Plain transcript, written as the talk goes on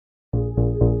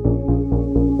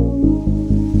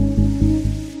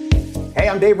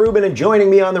I'm Dave Rubin, and joining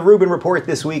me on the Rubin Report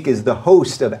this week is the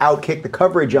host of Outkick the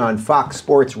Coverage on Fox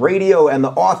Sports Radio and the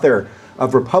author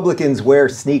of Republicans Wear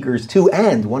Sneakers Too,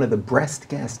 and one of the best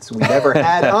guests we've ever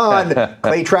had on,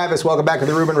 Clay Travis. Welcome back to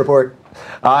the Rubin Report.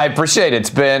 I appreciate it. It's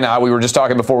been, we were just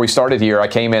talking before we started here, I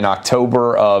came in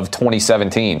October of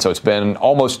 2017, so it's been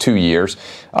almost 2 years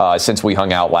since we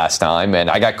hung out last time, and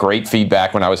I got great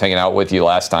feedback when I was hanging out with you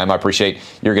last time. I appreciate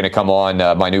you're going to come on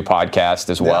my new podcast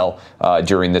as well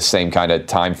during this same kind of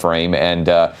time frame, and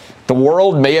the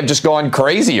world may have just gone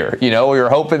crazier. You know, we were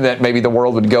hoping that maybe the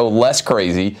world would go less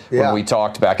crazy when we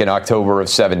talked back in October of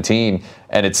 17,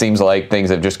 and it seems like things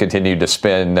have just continued to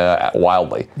spin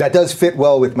wildly. That does fit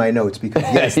well with my notes because,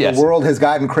 yes, the world has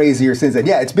gotten crazier since then.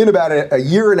 Yeah, it's been about a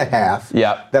year and a half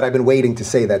that I've been waiting to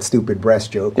say that stupid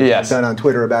breast joke, which I've done on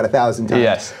Twitter about 1,000 times.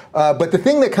 Yes. But the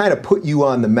thing that kind of put you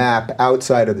on the map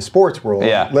outside of the sports world,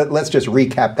 let's just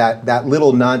recap that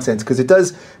little nonsense, because it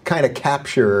does kind of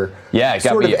capture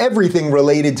sort of everything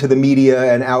related to the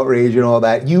media and outrage and all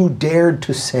that. You dared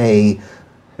to say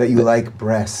that you like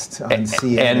breasts on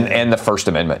CNN. And the First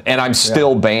Amendment. And I'm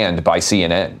still banned by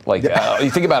CNN. Like, you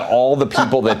think about all the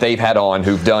people that they've had on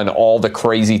who've done all the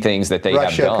crazy things that they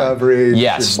have done. Coverage.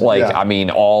 Yes. I mean,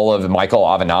 all of Michael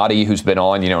Avenatti, who's been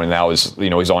on, and now is,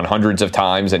 he's on hundreds of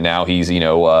times, and now he's,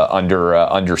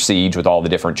 under siege with all the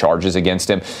different charges against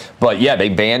him. But yeah, they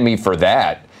banned me for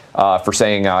that. For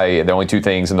saying the only two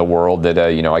things in the world that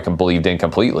I can believed in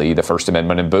completely: the First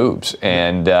Amendment and boobs.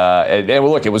 And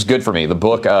look, it was good for me. The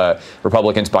book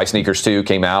Republicans Buy Sneakers Too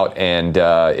came out, and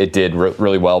it did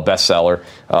really well, bestseller,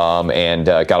 and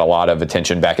got a lot of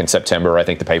attention back in September. I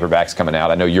think the paperback's coming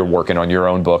out. I know you're working on your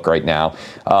own book right now,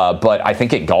 but I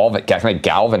think it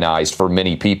galvanized for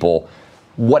many people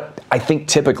what I think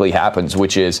typically happens,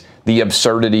 which is the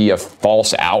absurdity of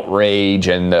false outrage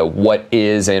and what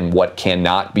is and what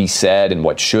cannot be said and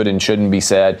what should and shouldn't be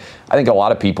said. I think a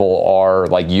lot of people are,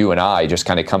 like you and I, just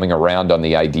kind of coming around on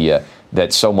the idea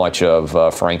that so much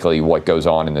of, frankly, what goes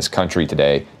on in this country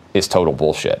today is total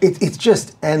bullshit. It's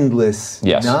just endless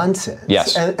nonsense.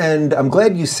 Yes. And I'm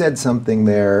glad you said something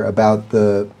there about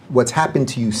what's happened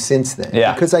to you since then.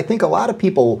 Yeah. Because I think a lot of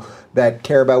people that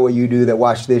care about what you do, that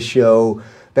watch this show,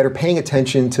 that are paying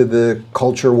attention to the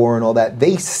culture war and all that,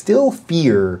 they still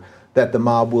fear that the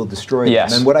mob will destroy them.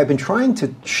 And what I've been trying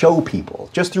to show people,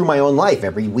 just through my own life,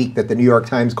 every week that the New York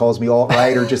Times calls me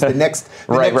alt-right or just the next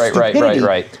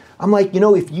stupidity, I'm like,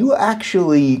 if you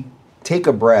actually take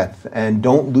a breath and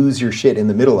don't lose your shit in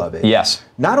the middle of it,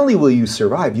 not only will you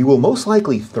survive, you will most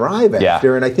likely thrive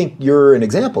after, and I think you're an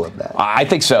example of that. I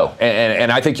think so,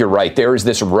 and I think you're right. There is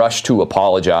this rush to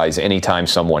apologize anytime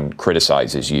someone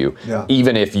criticizes you,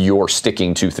 even if you're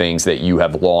sticking to things that you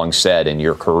have long said in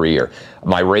your career.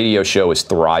 My radio show is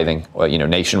thriving,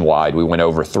 nationwide. We went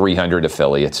over 300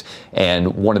 affiliates,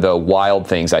 and one of the wild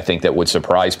things I think that would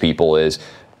surprise people is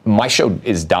my show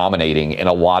is dominating in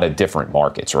a lot of different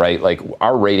markets, right? Like,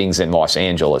 our ratings in Los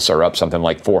Angeles are up something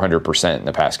like 400% in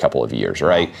the past couple of years,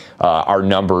 right? Our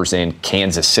numbers in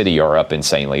Kansas City are up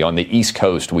insanely. On the East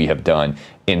Coast, we have done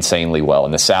insanely well.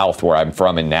 In the South, where I'm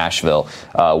from, in Nashville,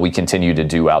 we continue to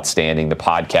do outstanding. The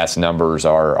podcast numbers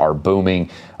are booming.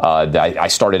 I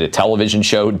started a television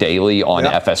show daily on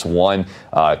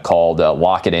FS1 called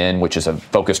Lock It In, which is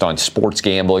focused on sports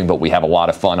gambling, but we have a lot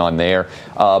of fun on there.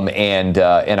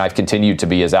 And I've continued to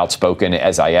be as outspoken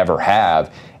as I ever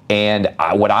have. And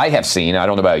what I have seen, I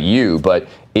don't know about you, but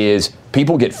is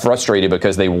people get frustrated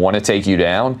because they want to take you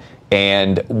down.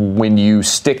 And when you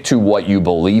stick to what you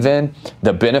believe in,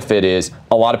 the benefit is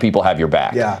a lot of people have your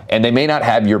back. And they may not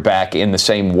have your back in the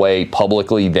same way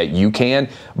publicly that you can,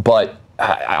 but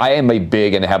I am a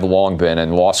big, and have long been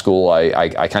in law school,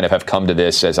 I kind of have come to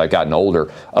this as I've gotten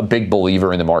older, a big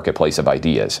believer in the marketplace of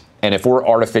ideas. And if we're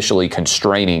artificially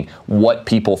constraining what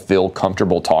people feel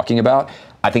comfortable talking about,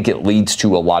 I think it leads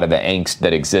to a lot of the angst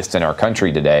that exists in our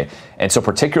country today. And so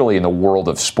particularly in the world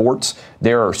of sports,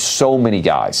 there are so many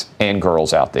guys and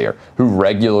girls out there who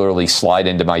regularly slide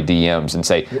into my DMs and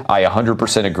say, I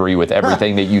 100% agree with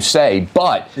everything that you say,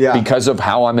 but because of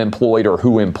how I'm employed or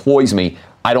who employs me,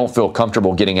 I don't feel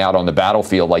comfortable getting out on the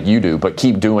battlefield like you do, but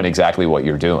keep doing exactly what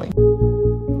you're doing.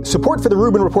 Support for the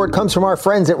Rubin Report comes from our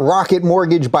friends at Rocket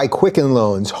Mortgage by Quicken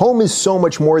Loans. Home is so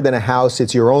much more than a house.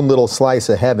 It's your own little slice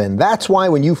of heaven. That's why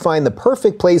when you find the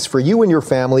perfect place for you and your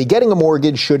family, getting a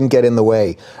mortgage shouldn't get in the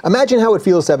way. Imagine how it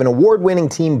feels to have an award-winning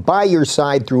team by your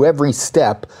side through every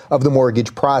step of the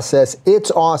mortgage process. It's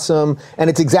awesome,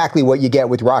 and it's exactly what you get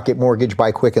with Rocket Mortgage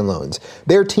by Quicken Loans.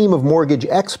 Their team of mortgage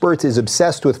experts is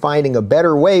obsessed with finding a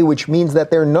better way, which means that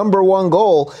their number one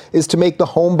goal is to make the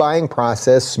home buying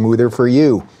process smoother for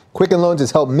you. Quicken Loans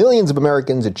has helped millions of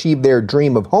Americans achieve their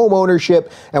dream of home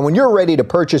ownership, and when you're ready to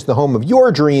purchase the home of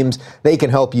your dreams, they can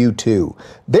help you too.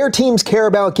 Their teams care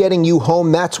about getting you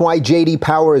home. That's why J.D.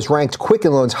 Power has ranked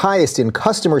Quicken Loans highest in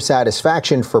customer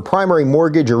satisfaction for primary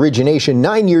mortgage origination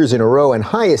 9 years in a row and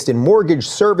highest in mortgage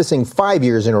servicing 5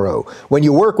 years in a row. When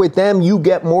you work with them, you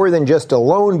get more than just a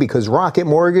loan because Rocket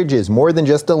Mortgage is more than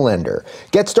just a lender.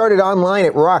 Get started online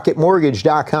at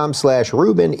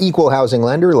rocketmortgage.com/Rubin, equal housing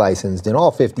lender, licensed in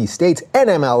all 50 states,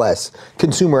 NMLS,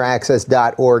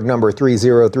 consumeraccess.org, number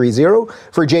 3030.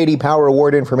 For J.D. Power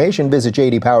award information, visit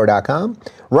jdpower.com.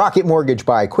 Rocket Mortgage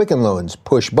by Quicken Loans.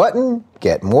 Push button,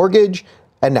 get mortgage.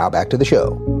 And now back to the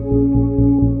show.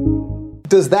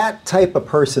 Does that type of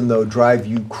person, though, drive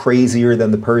you crazier than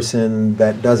the person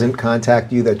that doesn't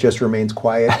contact you, that just remains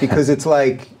quiet? Because it's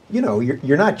like, you know,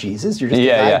 you're not Jesus. You're just a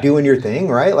guy doing your thing,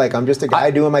 right? Like, I'm just a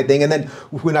guy doing my thing. And then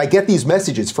when I get these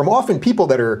messages from often people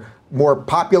that are more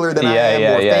popular than I am,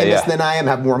 more famous than I am,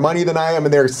 have more money than I am,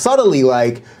 and they're subtly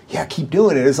like, yeah, keep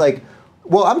doing it. It's like,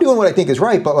 well, I'm doing what I think is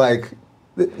right, but like,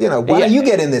 you know, why don't you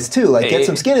get in this too? Like, get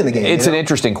some skin in the game. It's an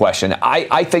interesting question.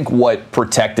 I think what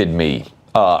protected me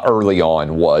early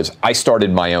on was I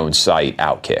started my own site,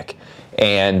 Outkick.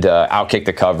 And Outkick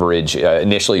the Coverage,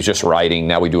 initially was just writing.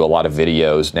 Now we do a lot of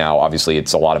videos. Now, obviously,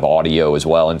 it's a lot of audio as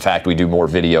well. In fact, we do more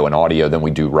video and audio than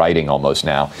we do writing almost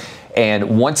now.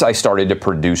 And once I started to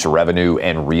produce revenue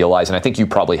and realize, and I think you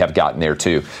probably have gotten there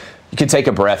too, you can take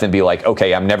a breath and be like,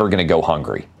 okay, I'm never going to go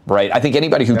hungry, right? I think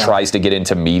anybody who tries to get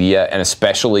into media, and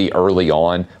especially early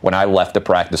on, when I left the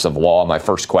practice of law, my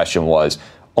first question was,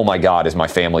 oh my God, is my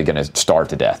family going to starve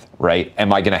to death, right?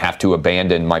 Am I going to have to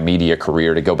abandon my media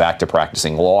career to go back to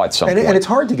practicing law at some point? And it's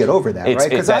hard to get over that, right?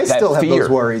 Because I still have those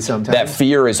worries sometimes. That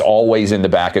fear is always in the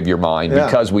back of your mind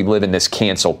because we live in this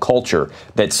cancel culture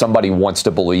that somebody wants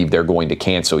to believe they're going to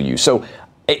cancel you. So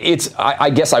I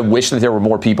guess I wish that there were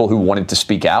more people who wanted to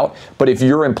speak out, but if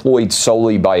you're employed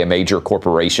solely by a major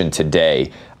corporation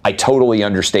today, I totally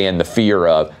understand the fear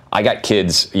of, I got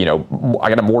kids, you know, I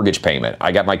got a mortgage payment.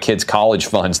 I got my kids' college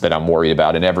funds that I'm worried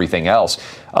about and everything else.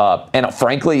 And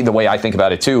frankly, the way I think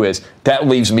about it too is that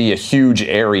leaves me a huge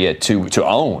area to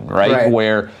own, right?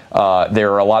 Where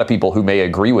there are a lot of people who may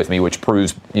agree with me, which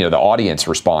proves, you know, the audience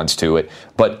responds to it,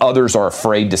 but others are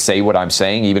afraid to say what I'm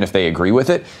saying, even if they agree with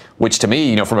it, which to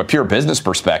me, you know, from a pure business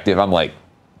perspective, I'm like,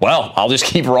 well, I'll just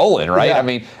keep rolling, right? Yeah. I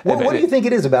mean, what do you think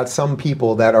it is about some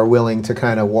people that are willing to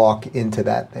kind of walk into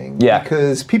that thing? Yeah.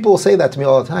 Because people say that to me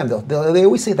all the time. They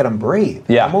always say that I'm brave.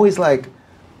 Yeah. I'm always like,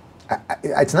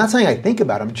 it's not something I think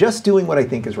about. I'm just doing what I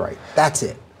think is right. That's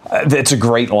it. That's a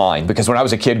great line, because when I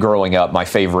was a kid growing up, my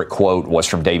favorite quote was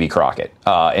from Davy Crockett.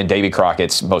 And Davy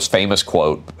Crockett's most famous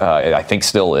quote, I think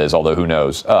still is, although who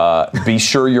knows, be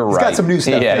sure you're right. He's got some new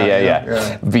stuff.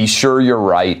 Yeah. Be sure you're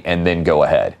right and then go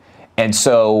ahead. And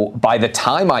so by the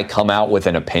time I come out with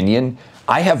an opinion,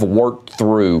 I have worked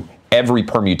through every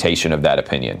permutation of that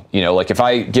opinion. You know, like if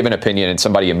I give an opinion and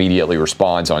somebody immediately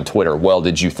responds on Twitter, well,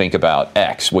 did you think about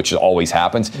X, which always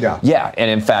happens? Yeah. And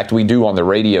in fact, we do on the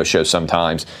radio show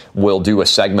sometimes, we'll do a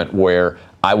segment where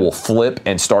I will flip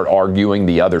and start arguing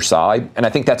the other side. And I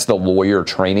think that's the lawyer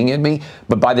training in me.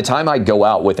 But by the time I go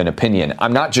out with an opinion,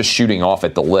 I'm not just shooting off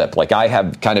at the lip. Like, I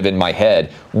have kind of in my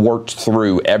head worked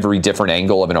through every different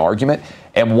angle of an argument.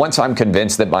 And once I'm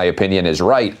convinced that my opinion is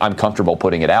right, I'm comfortable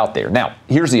putting it out there. Now,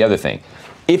 here's the other thing.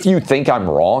 If you think I'm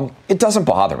wrong, it doesn't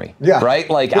bother me, right?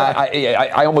 Like,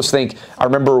 I almost think, I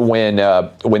remember when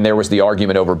there was the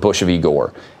argument over Bush v.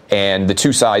 Gore, and the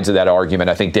two sides of that argument,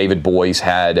 I think David Boies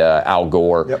had Al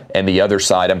Gore, and the other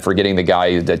side, I'm forgetting the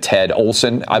guy, Ted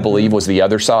Olson, I believe, was the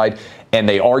other side, and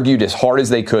they argued as hard as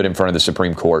they could in front of the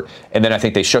Supreme Court, and then I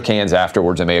think they shook hands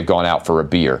afterwards and may have gone out for a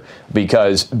beer,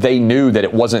 because they knew that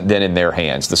it wasn't then in their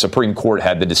hands. The Supreme Court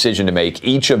had the decision to make.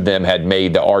 Each of them had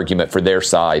made the argument for their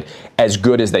side as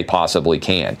good as they possibly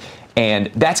can.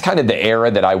 And that's kind of the era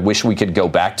that I wish we could go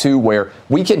back to, where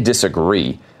we can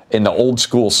disagree in the old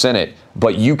school Senate,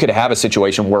 but you could have a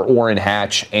situation where Orrin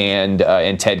Hatch and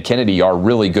Ted Kennedy are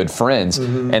really good friends,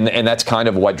 and that's kind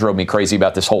of what drove me crazy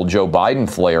about this whole Joe Biden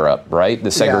flare-up, right? The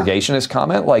segregationist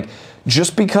comment. Like,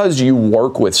 just because you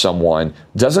work with someone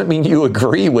doesn't mean you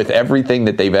agree with everything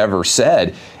that they've ever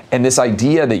said, and this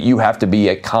idea that you have to be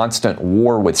at constant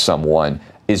war with someone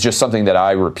is just something that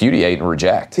I repudiate and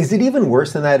reject. Is it even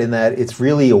worse than that, in that it's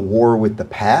really a war with the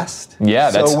past? Yeah.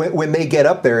 So when they get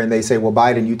up there and they say, well,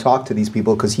 Biden, you talk to these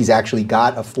people because he's actually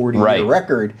got a 40-year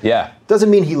record. Yeah. Doesn't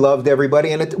mean he loved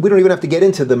everybody. And we don't even have to get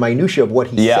into the minutia of what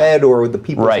he said or the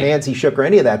people's hands he shook or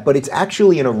any of that. But it's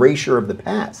actually an erasure of the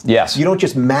past. Yes. You don't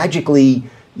just magically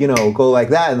go like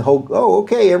that and hope,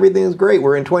 okay, everything is great.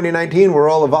 We're in 2019. We're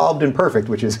all evolved and perfect,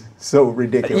 which is so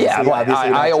ridiculous. Yeah,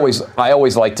 well, I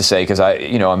always like to say, because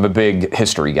I'm a big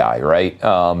history guy, right?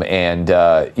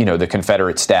 The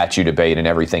Confederate statue debate and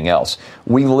everything else.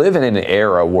 We live in an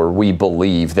era where we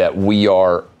believe that we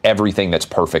are everything that's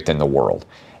perfect in the world.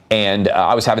 And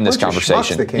I was having this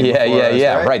conversation.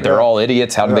 Right. They're all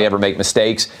idiots. How do they ever make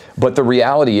mistakes? But the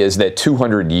reality is that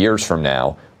 200 years from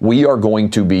now, we are going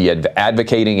to be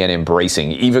advocating and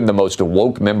embracing even the most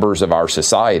woke members of our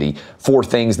society for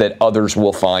things that others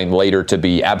will find later to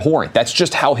be abhorrent. That's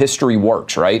just how history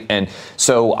works, right? And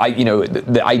so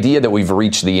the idea that we've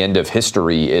reached the end of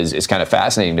history is kind of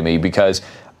fascinating to me, because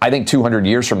I think 200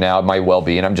 years from now, it might well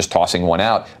be, and I'm just tossing one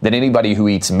out, that anybody who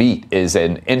eats meat is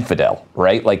an infidel,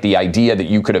 right? Like the idea that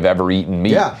you could have ever eaten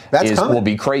meat will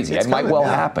be crazy. It might well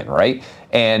happen, right?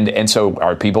 And so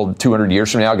are people 200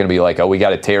 years from now going to be like, we got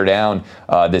to tear down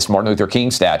this Martin Luther King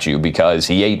statue because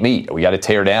he ate meat? We got to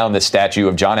tear down the statue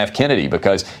of John F. Kennedy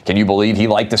because, can you believe he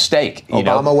liked a steak?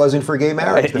 Obama wasn't for gay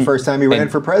marriage the first time he ran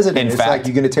for president. In fact,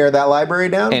 you're going to tear that library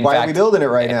down? Why are we building it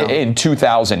right now? In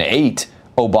 2008,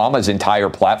 Obama's entire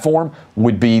platform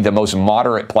would be the most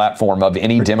moderate platform of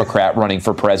any Democrat running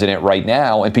for president right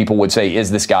now, and people would say, is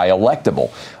this guy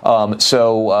electable?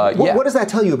 What does that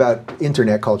tell you about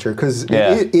internet culture? Because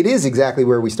it is exactly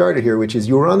where we started here, which is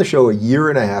you were on the show a year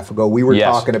and a half ago. We were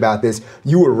talking about this.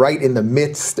 You were right in the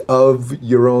midst of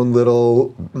your own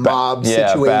little mob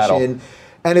situation. Battle.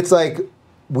 And it's like,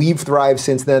 we've thrived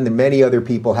since then, and many other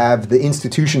people have. The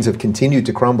institutions have continued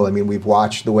to crumble. I mean, we've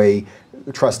watched the way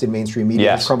trust in mainstream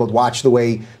media has crumbled. Watch the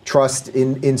way trust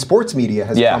in sports media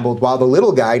has crumbled, while the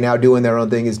little guy now doing their own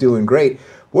thing is doing great.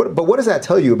 But what does that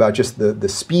tell you about just the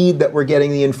speed that we're getting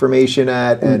the information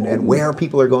at, and where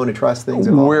people are going to trust things?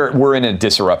 We're in a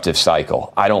disruptive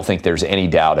cycle. I don't think there's any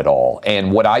doubt at all.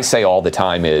 And what I say all the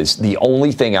time is the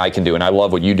only thing I can do, and I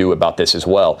love what you do about this as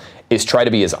well, is try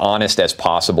to be as honest as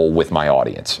possible with my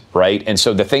audience, right? And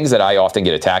so the things that I often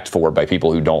get attacked for by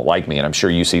people who don't like me, and I'm sure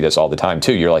you see this all the time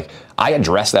too, you're like, I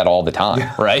address that all the time,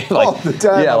 right? All the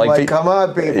time. Yeah, like come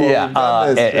on, people.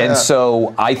 And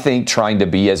so I think trying to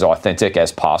be as authentic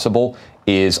as possible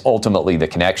is ultimately the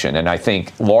connection. And I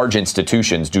think large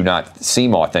institutions do not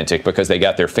seem authentic because they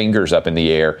got their fingers up in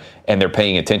the air and they're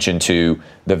paying attention to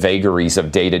the vagaries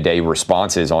of day-to-day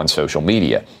responses on social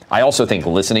media. I also think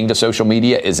listening to social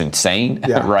media is insane,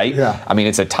 right? Yeah. I mean,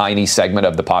 it's a tiny segment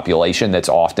of the population that's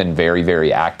often very,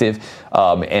 very active.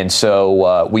 And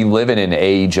so we live in an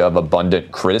age of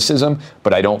abundant criticism,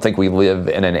 but I don't think we live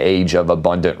in an age of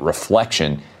abundant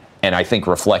reflection. And I think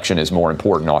reflection is more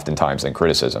important oftentimes than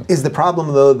criticism. Is the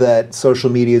problem, though, that social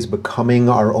media is becoming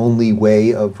our only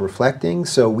way of reflecting?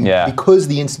 So because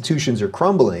the institutions are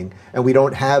crumbling and we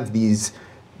don't have the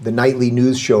nightly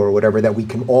news show or whatever that we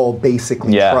can all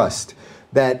basically trust,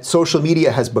 that social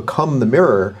media has become the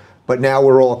mirror, but now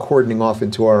we're all cordoning off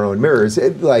into our own mirrors.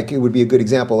 It would be a good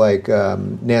example, like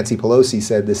Nancy Pelosi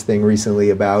said this thing recently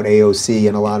about AOC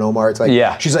and Ilhan Omar. It's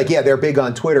like, she's like, they're big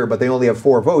on Twitter, but they only have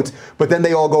 4 votes. But then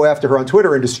they all go after her on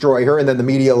Twitter and destroy her, and then the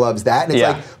media loves that. And it's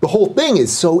like, the whole thing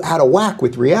is so out of whack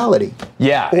with reality.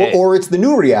 Or it's the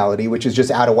new reality, which is just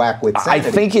out of whack with sanity.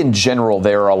 I think in general,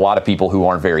 there are a lot of people who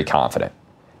aren't very confident.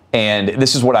 And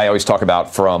this is what I always talk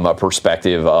about from a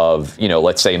perspective of,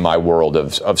 let's say my world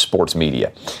of sports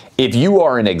media. If you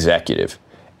are an executive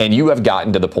and you have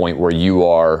gotten to the point where you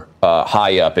are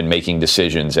high up in making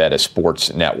decisions at a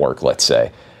sports network, let's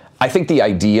say, I think the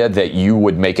idea that you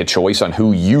would make a choice on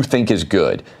who you think is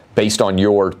good based on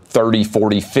your 30,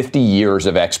 40, 50 years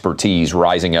of expertise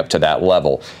rising up to that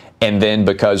level, and then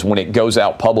because when it goes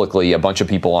out publicly, a bunch of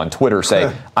people on Twitter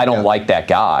say, I don't like that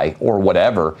guy or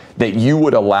whatever, that you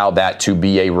would allow that to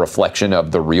be a reflection of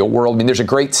the real world. I mean, there's a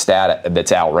great stat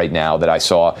that's out right now that I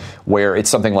saw where it's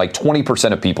something like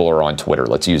 20% of people are on Twitter.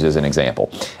 Let's use as an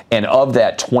example. And of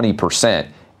that 20%,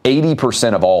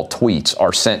 80% of all tweets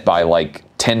are sent by like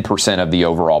 10% of the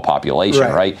overall population,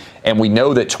 right? And we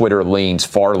know that Twitter leans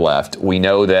far left. We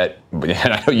know that, and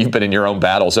I know you've been in your own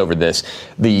battles over this,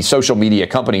 the social media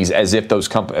companies, as if those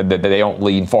that they don't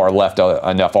lean far left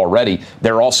enough already,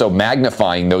 they're also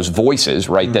magnifying those voices,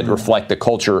 right, that reflect the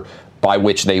culture by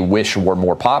which they wish were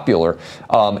more popular.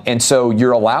 And so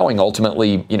you're allowing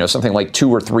ultimately, something like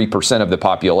 2 or 3% of the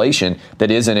population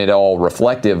that isn't at all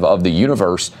reflective of the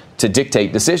universe to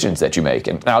dictate decisions that you make.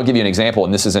 And I'll give you an example,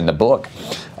 and this is in the book.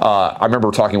 I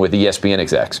remember talking with ESPN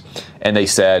execs, and they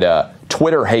said,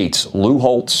 Twitter hates Lou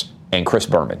Holtz and Chris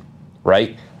Berman,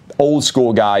 right? old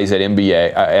school guys at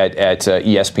NBA, at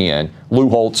ESPN. Lou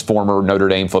Holtz, former Notre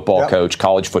Dame football coach,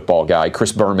 college football guy.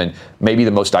 Chris Berman, maybe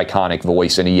the most iconic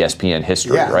voice in ESPN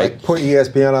history, right? Like put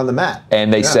ESPN on the map.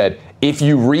 And they said, if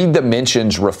you read the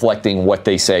mentions reflecting what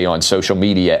they say on social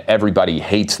media, everybody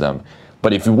hates them.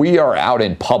 But if we are out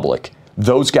in public,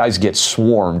 those guys get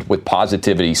swarmed with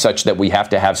positivity such that we have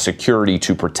to have security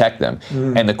to protect them.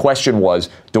 And the question was,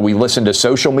 do we listen to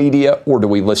social media or do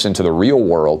we listen to the real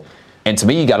world? And to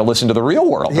me, you got to listen to the real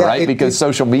world, right? Because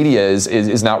social media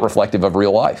is not reflective of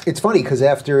real life. It's funny because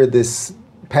after this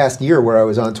past year where I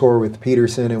was on tour with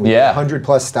Peterson and we had 100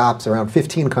 plus stops around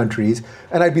 15 countries,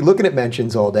 and I'd be looking at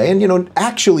mentions all day, and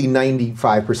actually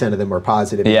 95% of them are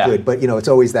positive and good, but it's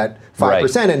always that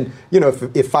 5%, and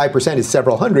if 5% is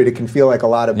several hundred, it can feel like a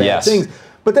lot of bad things.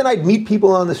 But then I'd meet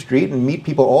people on the street and meet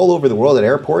people all over the world at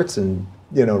airports and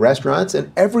restaurants, and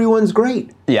everyone's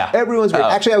great. Everyone's great.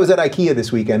 Actually, I was at IKEA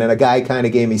this weekend, and a guy kind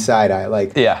of gave me side eye,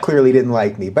 clearly didn't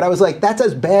like me. But I was like, that's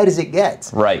as bad as it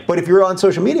gets. Right. But if you're on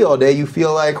social media all day, you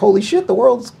feel like, holy shit, the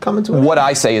world's coming to an end. What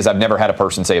I say is I've never had a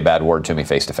person say a bad word to me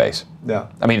face to face.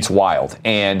 I mean, it's wild.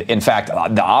 And in fact,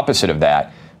 the opposite of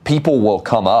that, people will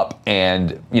come up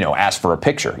and ask for a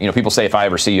picture. People say, if I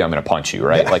ever see you, I'm going to punch you,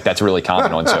 right? Like that's really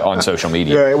common on social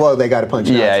media. Well, they got to punch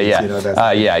you.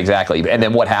 Exactly. And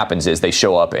then what happens is they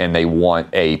show up and they want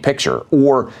a picture.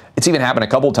 Or it's even happened a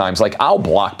couple times. Like I'll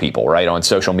block people, right, on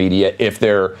social media if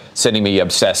they're sending me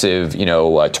obsessive,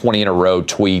 20 in a row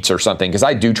tweets or something. Because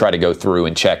I do try to go through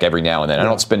and check every now and then. I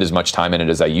don't spend as much time in it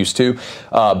as I used to.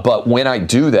 But when I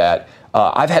do that,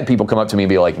 I've had people come up to me and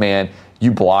be like, man,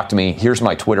 you blocked me. Here's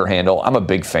my Twitter handle. I'm a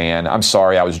big fan. I'm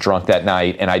sorry I was drunk that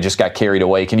night and I just got carried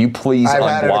away. Can you please unblock me?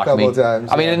 I've had it a couple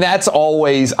times. I mean, and that's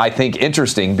always, I think,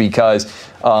 interesting because,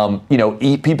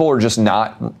 people are just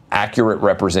not accurate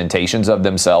representations of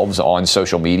themselves on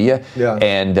social media.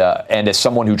 And as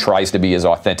someone who tries to be as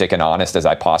authentic and honest as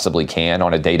I possibly can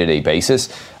on a day-to-day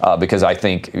basis, because I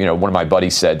think, one of my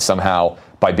buddies said somehow,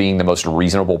 by being the most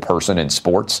reasonable person in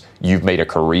sports, you've made a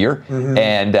career.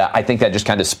 And I think that just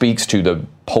kind of speaks to the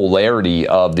polarity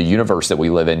of the universe that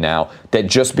we live in now, that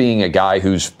just being a guy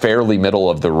who's fairly middle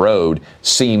of the road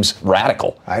seems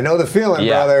radical. I know the feeling,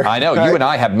 brother. I know. Right? You and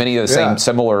I have many of the same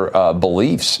similar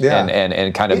beliefs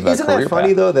and kind of Isn't career that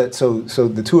funny, though, that so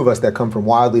the two of us that come from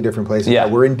wildly different places,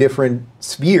 we're in different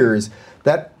spheres,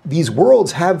 that these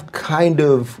worlds have kind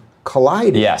of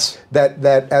collided.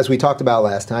 That as we talked about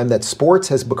last time, that sports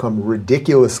has become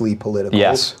ridiculously political,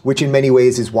 which in many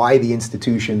ways is why the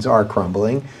institutions are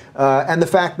crumbling. And the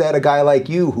fact that a guy like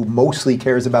you, who mostly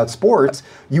cares about sports,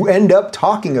 you end up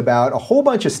talking about a whole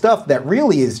bunch of stuff that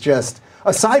really is just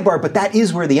a sidebar, but that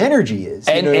is where the energy is.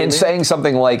 And saying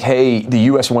something like, hey, the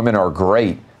U.S. women are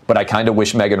great, but I kind of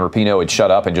wish Megan Rapinoe had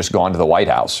shut up and just gone to the White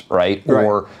House, right?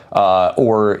 Or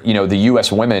the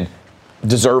U.S. women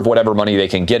deserve whatever money they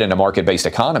can get in a market-based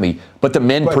economy, but the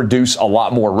men produce a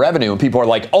lot more revenue, and people are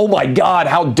like, oh my God,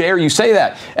 how dare you say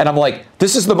that? And I'm like,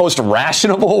 this is the most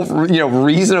rational,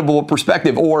 reasonable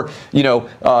perspective. Or,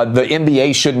 the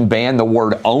NBA shouldn't ban the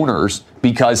word owners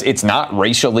because it's not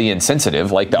racially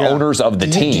insensitive, like the owners of the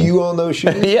team. Do you own those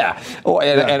shoes? Well,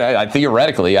 and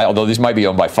theoretically, although these might be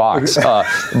owned by Fox,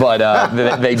 but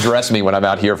they dress me when I'm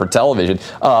out here for television.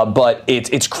 But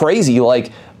it's crazy, we're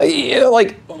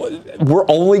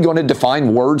only going to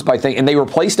define words by things, and they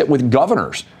replaced it with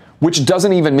governors, which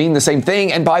doesn't even mean the same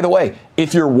thing. And by the way,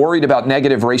 if you're worried about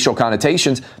negative racial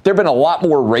connotations, there have been a lot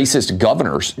more racist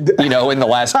governors, in the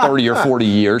last 30 or 40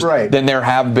 years than there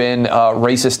have been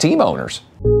racist team owners.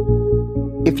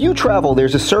 If you travel,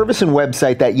 there's a service and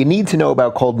website that you need to know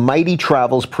about called Mighty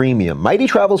Travels Premium. Mighty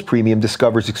Travels Premium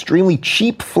discovers extremely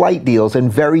cheap flight deals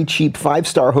and very cheap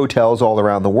 5-star hotels all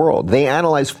around the world. They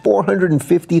analyze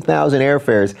 450,000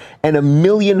 airfares and 1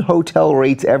 million hotel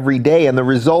rates every day, and the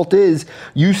result is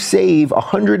you save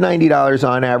 $190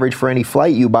 on average for any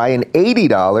flight you buy and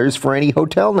 $80 for any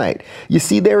hotel night. You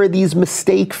see, there are these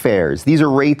mistake fares. These are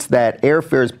rates that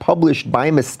airfares published by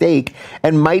mistake,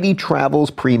 and Mighty Travels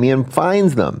Premium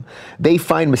finds them. They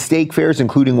find mistake fares,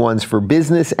 including ones for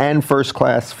business and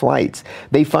first-class flights.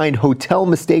 They find hotel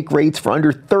mistake rates for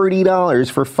under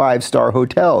 $30 for 5-star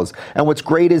hotels. And what's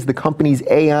great is the company's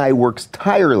AI works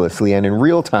tirelessly and in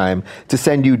real time to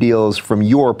send you deals from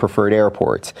your preferred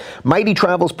airports. Mighty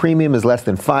Travels Premium is less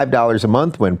than $5 a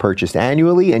month when purchased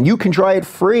annually, and you can try it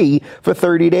free for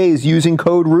 30 days using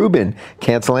code Rubin.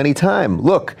 Cancel anytime.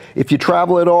 Look, if you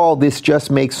travel at all, this just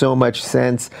makes so much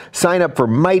sense. Sign up for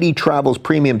Mighty Travels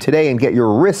Premium today and get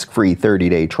your risk-free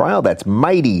 30-day trial. That's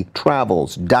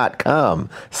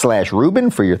mightytravels.com/Rubin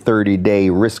for your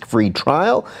 30-day risk-free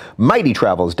trial.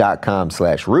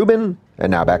 mightytravels.com/Rubin.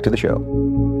 And now back to the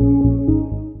show.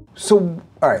 So,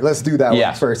 all right, let's do that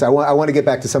one first. I want to get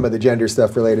back to some of the gender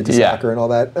stuff related to soccer and all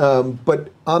that.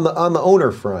 But on the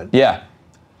owner front,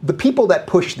 the people that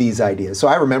push these ideas. So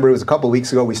I remember it was a couple of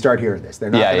weeks ago we start hearing this. They're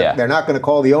not going to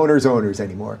call the owners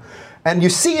anymore. And you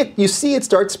see it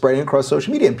start spreading across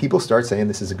social media, and people start saying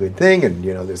this is a good thing, and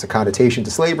there's a connotation to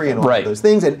slavery and all of those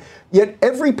things. And yet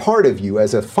every part of you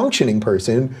as a functioning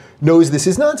person knows this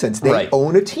is nonsense. They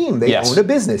own a team. They own a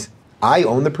business. I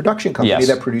own the production company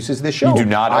that produces this show. You do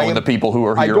not own the people who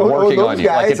are here working on you.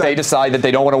 Like if they decide that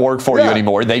they don't want to work for you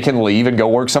anymore, they can leave and go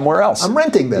work somewhere else. I'm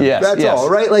renting them. That's all,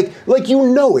 right? Like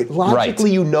you know it.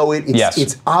 Logically, you know it.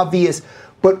 It's obvious.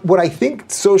 But what I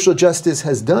think social justice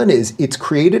has done is it's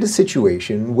created a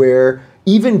situation where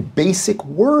even basic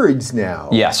words now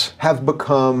have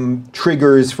become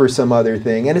triggers for some other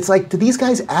thing. And it's like, do these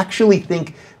guys actually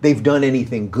think they've done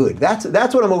anything good? That's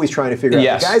what I'm always trying to figure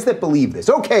out. The guys that believe this,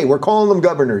 okay, we're calling them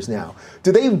governors now.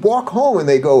 Do they walk home and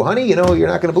they go, honey, you're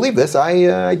not going to believe this.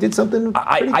 I did something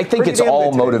I think it's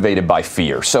all motivated by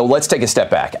fear. So let's take a step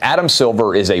back. Adam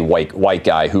Silver is a white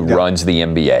guy who runs the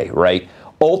NBA, right?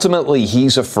 Ultimately,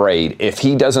 he's afraid if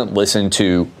he doesn't listen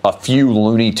to a few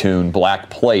Looney Tune black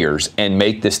players and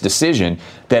make this decision,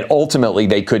 that ultimately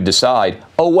they could decide,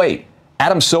 oh, wait,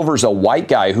 Adam Silver's a white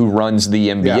guy who runs the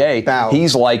NBA. Yeah,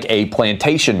 he's like a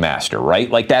plantation master, right?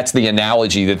 Like that's the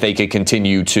analogy that they could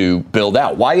continue to build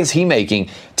out. Why is he making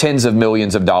tens of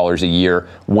millions of dollars a year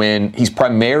when he's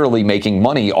primarily making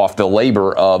money off the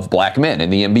labor of black men in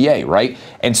the NBA, right?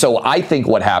 And so I think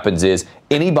what happens is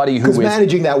anybody who is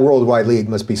managing that worldwide league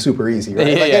must be super easy, right?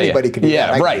 Anybody can do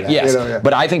that. Yeah, right, yes.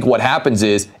 But I think what happens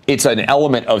is it's an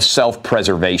element of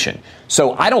self-preservation.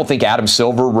 So I don't think Adam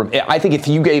Silver, I think if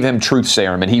you gave him truth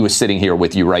serum and he was sitting here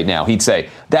with you right now, he'd say,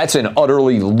 that's an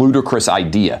utterly ludicrous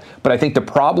idea. But I think the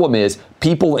problem is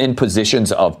people in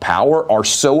positions of power are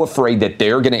so afraid that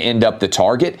they're going to end up the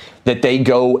target that they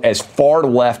go as far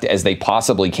left as they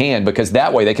possibly can, because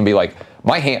that way they can be like,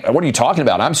 what are you talking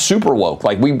about? I'm super woke.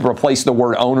 Like we replaced the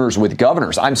word owners with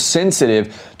governors. I'm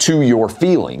sensitive to your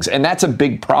feelings. And that's a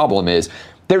big problem is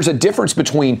there's a difference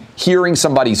between hearing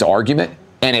somebody's argument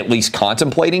and at least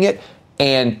contemplating it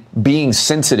and being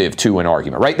sensitive to an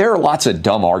argument, right? There are lots of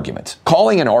dumb arguments.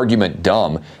 Calling an argument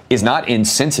dumb is not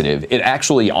insensitive. It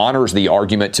actually honors the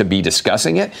argument to be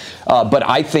discussing it. But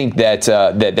I think that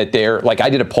they're, like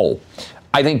I did a poll.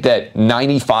 I think that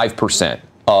 95%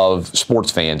 of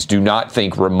sports fans do not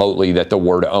think remotely that the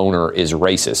word owner is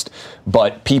racist.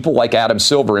 But people like Adam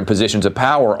Silver in positions of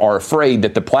power are afraid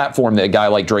that the platform that a guy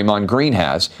like Draymond Green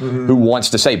has, who wants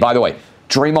to say, by the way,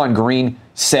 Draymond Green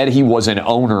said he was an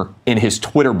owner in his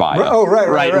Twitter bio. Oh,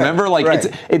 right. Remember,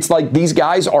 it's like these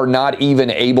guys are not even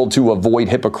able to avoid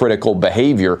hypocritical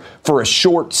behavior for a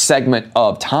short segment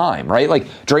of time, right? Like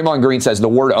Draymond Green says the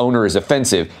word owner is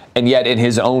offensive, and yet in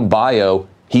his own bio,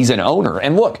 he's an owner.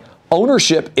 And look,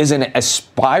 ownership is an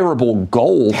aspirable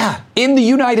goal in the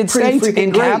United States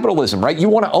in capitalism, right? You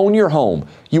want to own your home.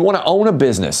 You want to own a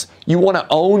business. You want to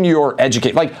own your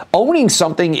education. Like owning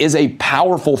something is a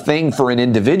powerful thing for an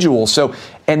individual. So,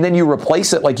 and then you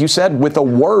replace it, like you said, with a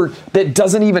word that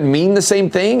doesn't even mean the same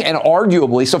thing. And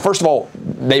arguably, so first of all,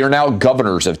 they are now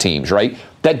governors of teams, right?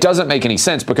 That doesn't make any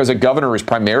sense because a governor is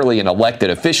primarily an elected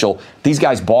official. These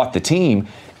guys bought the team.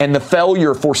 And the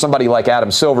failure for somebody like Adam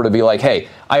Silver to be like, hey,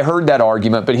 I heard that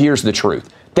argument, but here's the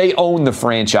truth. They own the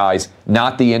franchise,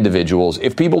 not the individuals.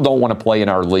 If people don't want to play in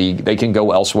our league, they can go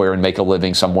elsewhere and make a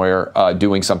living somewhere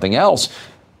doing something else.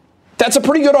 That's a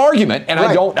pretty good argument.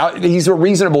 And he's a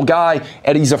reasonable guy,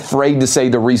 and he's afraid to say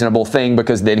the reasonable thing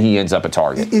because then he ends up a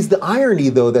target. Is the irony,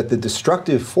 though, that the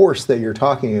destructive force that you're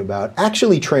talking about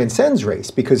actually transcends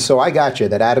race? Because so I got you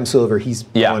that Adam Silver, he's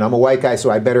going, I'm a white guy, so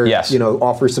I better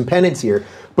offer some penance here.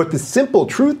 But the simple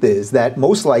truth is that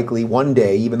most likely one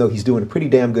day, even though he's doing a pretty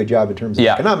damn good job in terms of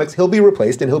economics, he'll be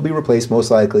replaced, and he'll be replaced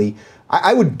most likely.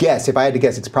 I would guess, if I had to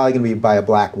guess, it's probably going to be by a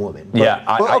black woman. But,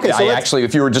 actually,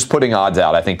 if you were just putting odds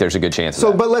out, I think there's a good chance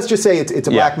of that. But let's just say it's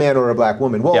a black man or a black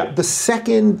woman. Well, the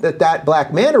second that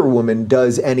black man or woman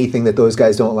does anything that those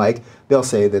guys don't like, they'll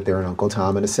say that they're an Uncle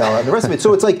Tom and a sellout and the rest of it.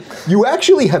 So it's like you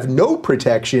actually have no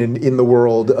protection in the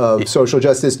world of social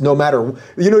justice, no matter,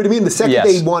 you know what I mean? The second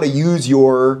they want to use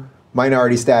your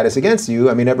minority status against you,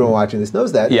 I mean, everyone watching this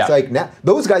knows that. It's like now,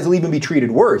 those guys will even be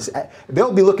treated worse.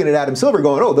 They'll be looking at Adam Silver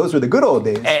going, oh, those were the good old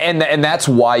days. And that's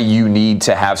why you need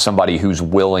to have somebody who's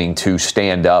willing to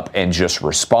stand up and just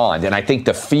respond. And I think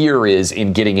the fear is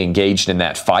in getting engaged in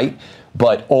that fight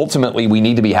But ultimately, we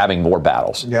need to be having more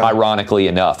battles. Yeah. Ironically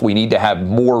enough, we need to have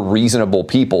more reasonable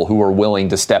people who are willing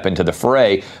to step into the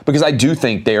fray, because I do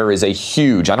think there is a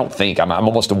huge, I'm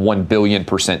almost a 1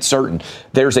 billion% certain,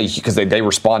 because they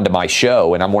respond to my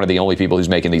show, and I'm one of the only people who's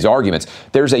making these arguments,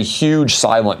 there's a huge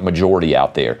silent majority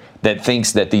out there that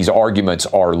thinks that these arguments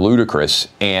are ludicrous.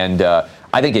 And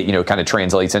I think it, kind of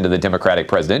translates into the Democratic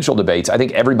presidential debates. I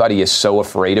think everybody is so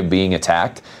afraid of being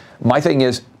attacked. My thing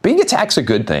is, being attacked's a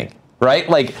good thing. Right?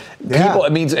 Like, people,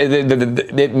 it means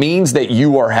that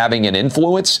you are having an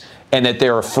influence and that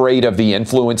they're afraid of the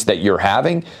influence that you're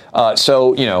having.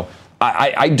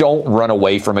 I don't run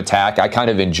away from attack. I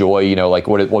kind of enjoy, like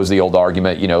what was the old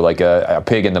argument, like a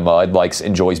pig in the mud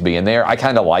enjoys being there. I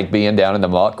kind of like being down in the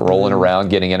muck, rolling around,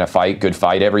 getting in a good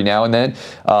fight every now and then.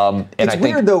 It's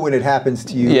weird though when it happens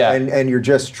to you and you're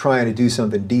just trying to do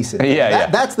something decent.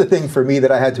 That's the thing for me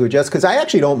that I had to adjust, because I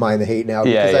actually don't mind the hate now,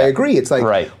 because I agree. It's like,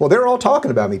 well, they're all talking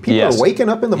about me. People are waking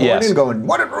up in the morning going,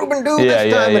 what did Rubin do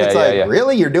this time? And it's like,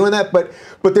 really? You're doing that? But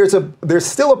there's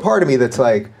still a part of me that's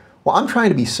like, well, I'm trying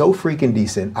to be so freaking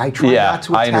decent. I try not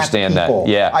to attack I understand people.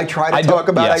 That. I try to talk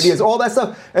about ideas, all that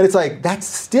stuff. And it's like, that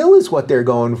still is what they're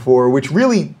going for, which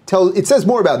really it says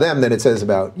more about them than it says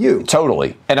about you.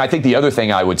 Totally. And I think the other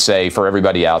thing I would say for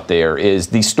everybody out there is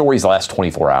these stories last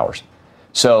 24 hours.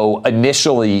 So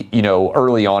initially,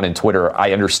 early on in Twitter,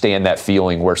 I understand that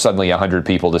feeling where suddenly 100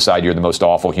 people decide you're the most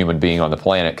awful human being on the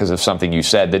planet because of something you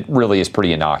said that really is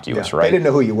pretty innocuous, right? They didn't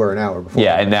know who you were an hour before.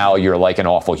 Yeah, and now you're like an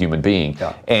awful human being.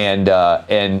 Yeah.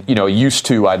 And used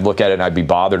to, I'd look at it and I'd be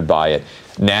bothered by it.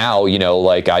 Now,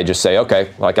 I just say,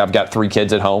 okay, I've got 3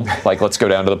 kids at home, let's go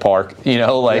down to the park,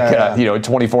 in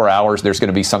 24 hours, there's going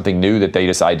to be something new that they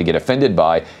decide to get offended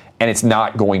by. And it's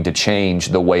not going to change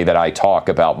the way that I talk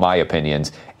about my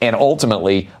opinions. And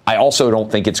ultimately, I also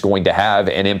don't think it's going to have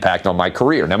an impact on my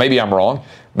career. Now, maybe I'm wrong.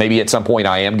 Maybe at some point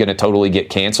I am going to totally get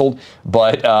canceled.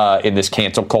 But in this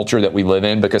cancel culture that we live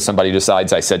in, because somebody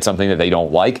decides I said something that they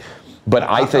don't like. But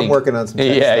I think I'm working on some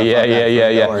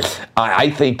stuff.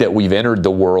 I think that we've entered the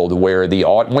world where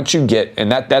once you get,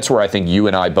 and that's where I think you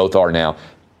and I both are now.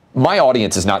 My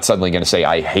audience is not suddenly going to say,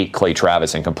 I hate Clay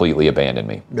Travis and completely abandon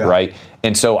me, right?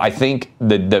 And so I think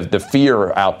the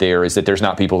fear out there is that there's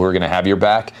not people who are going to have your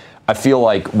back. I feel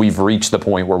like we've reached the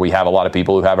point where we have a lot of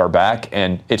people who have our back,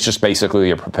 and it's just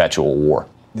basically a perpetual war.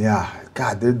 Yeah.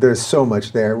 God, there's so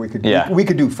much there. We could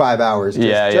do 5 hours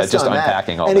just on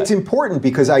unpacking that. all and that. It's important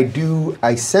because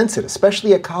I sense it,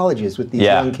 especially at colleges with these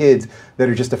young kids that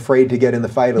are just afraid to get in the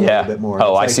fight a little bit more.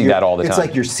 Oh, I see that all the time. It's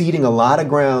like you're ceding a lot of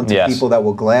ground to people that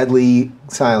will gladly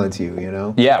silence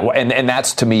you, Yeah, and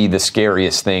that's to me the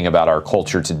scariest thing about our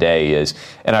culture today is,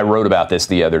 and I wrote about this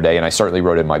the other day, and I certainly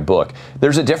wrote in my book,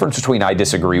 there's a difference between I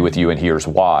disagree with you and here's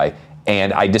why,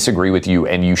 and I disagree with you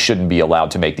and you shouldn't be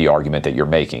allowed to make the argument that you're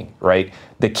making, right?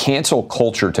 The cancel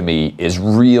culture to me is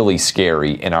really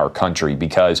scary in our country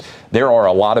because there are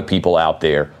a lot of people out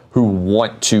there who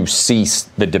want to cease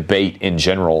the debate in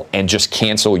general and just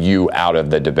cancel you out of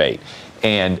the debate.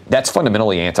 And that's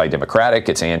fundamentally anti-democratic,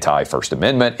 it's anti-First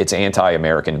Amendment, it's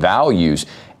anti-American values.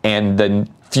 And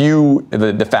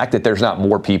the fact that there's not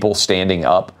more people standing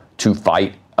up to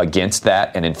fight against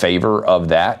that and in favor of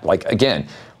that, again,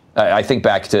 I think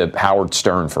back to Howard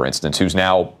Stern, for instance, who's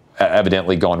now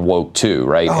evidently gone woke too,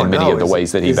 right? In many of the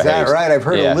ways that he behaves. Is that right? I've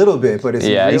heard a little bit, but is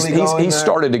he really he's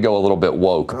started to go a little bit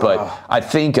woke. But I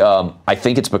think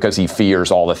it's because he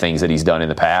fears all the things that he's done in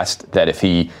the past, that if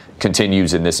he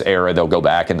continues in this era, they'll go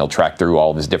back and they'll track through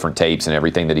all of his different tapes and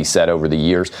everything that he said over the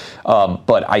years.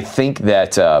 But I think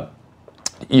that,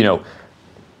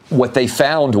 what they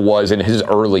found was in his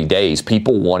early days,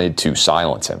 people wanted to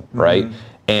silence him, right? Mm-hmm.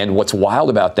 And what's wild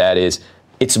about that is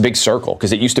it's a big circle,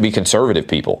 because it used to be conservative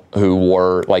people who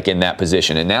were in that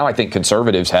position. And now I think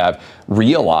conservatives have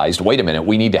realized, wait a minute,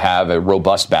 we need to have a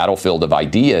robust battlefield of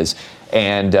ideas.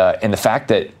 And the fact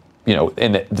that,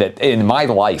 that in my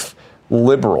life,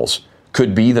 liberals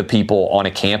could be the people on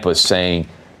a campus saying,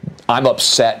 I'm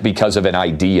upset because of an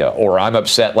idea, or I'm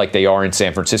upset like they are in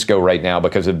San Francisco right now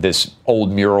because of this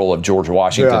old mural of George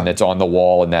Washington that's on the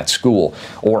wall in that school,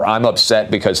 or I'm upset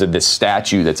because of this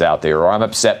statue that's out there, or I'm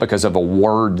upset because of a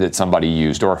word that somebody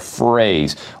used, or a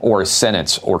phrase, or a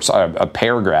sentence, or a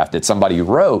paragraph that somebody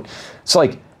wrote. It's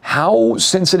like, how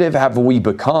sensitive have we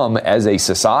become as a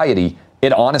society?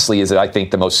 It honestly is, I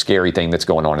think, the most scary thing that's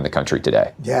going on in the country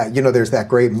today. Yeah, there's that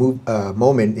great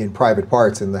moment in Private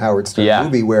Parts in the Howard Stern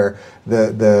movie where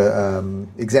the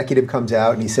executive comes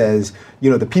out and he says,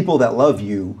 the people that love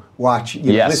you watch,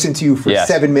 listen to you for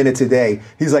 7 minutes a day.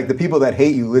 He's like, the people that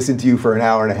hate you listen to you for an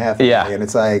hour and a half a day. And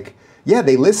it's like, Yeah,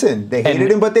 they listened. They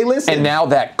hated him, but they listened. And now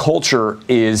that culture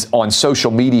is on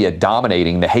social media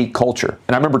dominating the hate culture.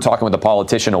 And I remember talking with a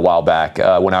politician a while back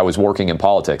when I was working in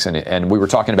politics, and we were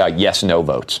talking about yes-no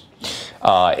votes. A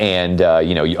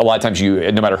lot of times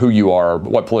no matter who you are,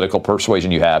 what political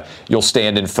persuasion you have, you'll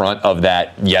stand in front of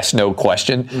that yes-no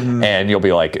question, and you'll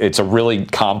be like, it's a really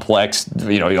complex,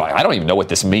 you're like, I don't even know what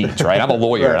this means, right? I'm a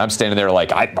lawyer, and I'm standing there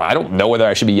like, I don't know whether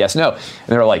I should be yes-no. And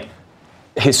they're like,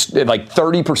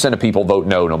 30% of people vote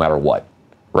no matter what,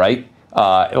 right?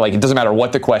 It doesn't matter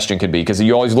what the question could be, because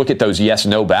you always look at those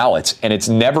yes-no ballots, and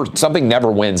something never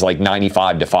wins like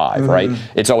 95-5, right?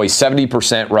 It's always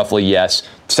 70% roughly yes,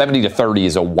 70-30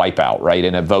 is a wipeout, right,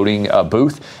 in a voting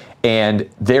booth. And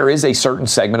there is a certain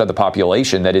segment of the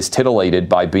population that is titillated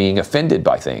by being offended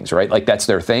by things, right? Like, that's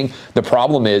their thing. The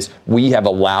problem is we have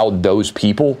allowed those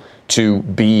people to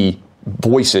be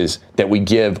voices that we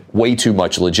give way too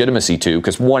much legitimacy to,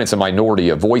 because one, it's a minority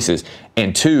of voices,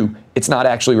 and two, it's not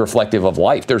actually reflective of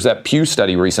life. There's that Pew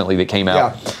study recently that came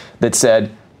out that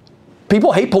said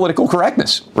people hate political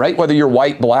correctness, right? Whether you're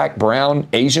white, black, brown,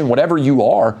 Asian, whatever you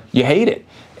are, you hate it.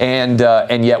 And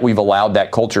yet we've allowed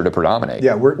that culture to predominate.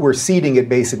 Yeah, we're seeding it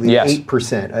basically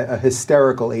 8%, a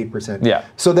hysterical 8%. Yeah.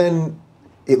 So then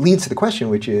it leads to the question,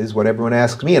 which is what everyone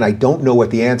asks me, and I don't know what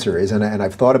the answer is, and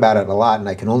I've thought about it a lot, and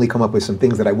I can only come up with some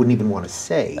things that I wouldn't even want to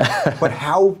say. But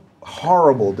how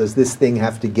horrible does this thing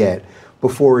have to get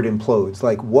before it implodes?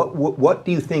 Like, what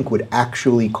do you think would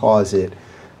actually cause it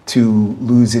to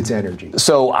lose its energy?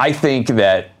 So I think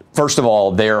that, first of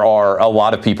all, there are a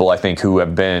lot of people, I think, who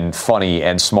have been funny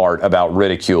and smart about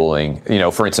ridiculing.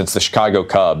 For instance, the Chicago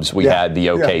Cubs, we had the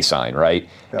OK sign, right?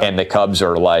 Yeah. And the Cubs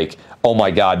are like, oh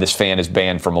my God, this fan is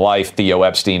banned from life. Theo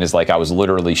Epstein is like, I was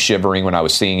literally shivering when I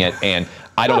was seeing it. And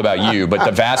I don't know about you, but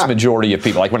the vast majority of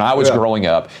people, like when I was growing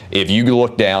up, if you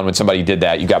looked down when somebody did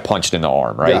that, you got punched in the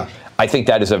arm, right? Yeah. I think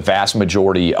that is a vast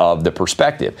majority of the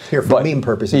perspective. Here, for meme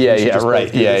purposes.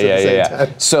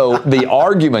 Right. So the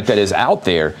argument that is out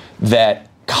there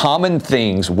that common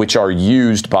things which are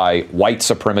used by white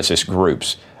supremacist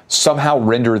groups somehow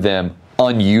render them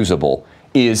unusable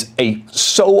is a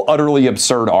so utterly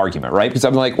absurd argument, right? Because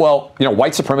I'm like, well,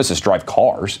 white supremacists drive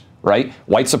cars, right?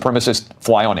 White supremacists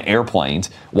fly on airplanes.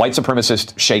 White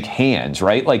supremacists shake hands,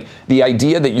 right? Like, the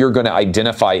idea that you're going to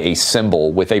identify a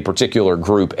symbol with a particular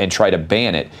group and try to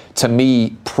ban it, to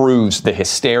me, proves the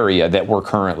hysteria that we're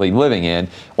currently living in.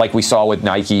 Like we saw with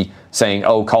Nike saying,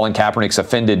 oh, Colin Kaepernick's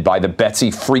offended by the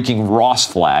Betsy freaking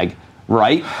Ross flag,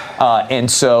 right?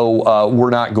 And so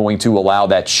we're not going to allow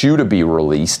that shoe to be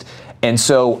released. And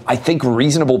so I think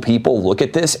reasonable people look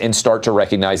at this and start to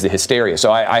recognize the hysteria.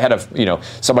 So I had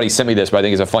somebody sent me this, but I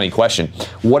think it's a funny question.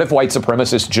 What if white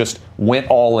supremacists just went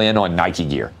all in on Nike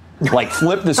gear? Like,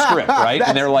 flip the script, right?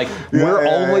 And they're like,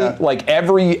 like,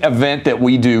 every event that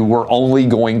we do, we're only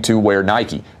going to wear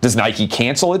Nike. Does Nike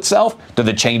cancel itself? Do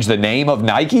they change the name of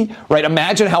Nike? Right?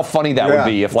 Imagine how funny that would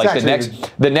be if, like,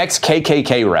 the next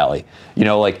KKK rally,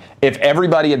 if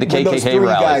everybody at the KKK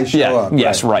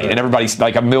rally, and everybody's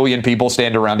like a million people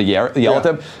stand around to yell at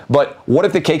them. But what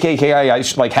if the KKK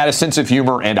guys had a sense of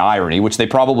humor and irony, which they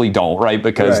probably don't, right?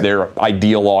 Because they're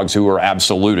ideologues who are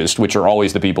absolutist, which are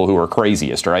always the people who are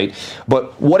craziest, right?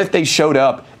 But what if they showed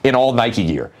up in all Nike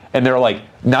gear and they're like,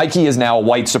 Nike is now a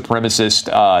white supremacist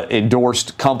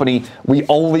endorsed company. We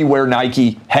only wear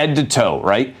Nike head to toe,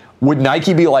 right? Would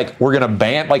Nike be like, we're going to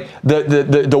ban, like,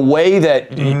 the way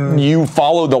that you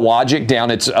follow the logic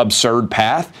down its absurd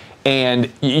path?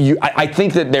 And I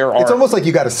think that there are. It's almost like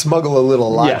you got to smuggle a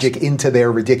little logic into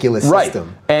their ridiculous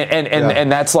system.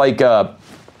 And that's like.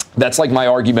 That's like my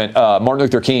argument. Martin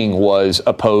Luther King was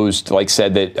opposed,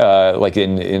 said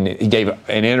that, he gave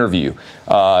an interview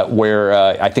where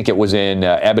I think it was in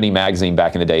Ebony magazine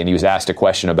back in the day, and he was asked a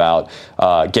question about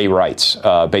gay rights.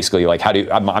 Basically, like,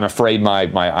 I'm afraid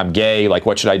I'm gay. Like,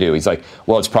 what should I do? He's like,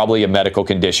 well, it's probably a medical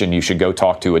condition. You should go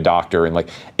talk to a doctor. And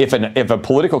if a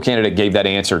political candidate gave that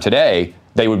answer today,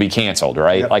 they would be canceled,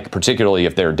 right? Yep. Like, particularly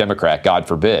if they're a Democrat, God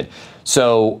forbid.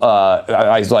 So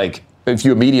I was like, if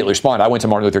you immediately respond, I went to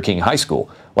Martin Luther King High School.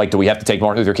 Like, do we have to take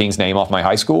Martin Luther King's name off my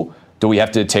high school? Do we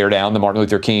have to tear down the Martin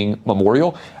Luther King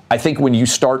Memorial? I think when you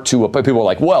start to, people are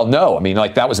like, well, no. I mean,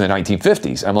 that was in the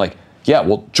 1950s. I'm like, yeah,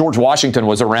 well, George Washington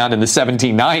was around in the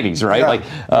 1790s, right?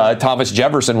 Yeah. Thomas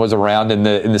Jefferson was around in the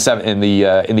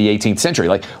 18th century.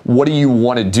 Like, what do you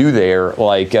want to do there,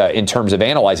 in terms of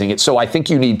analyzing it? So I think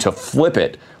you need to flip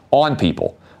it on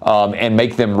people. And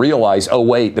make them realize, oh,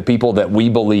 wait, the people that we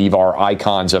believe are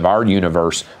icons of our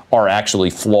universe are actually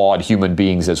flawed human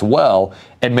beings as well.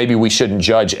 And maybe we shouldn't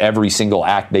judge every single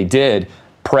act they did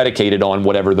predicated on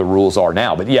whatever the rules are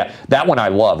now. But yeah, that one I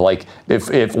love. Like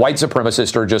if white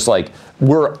supremacists are just like,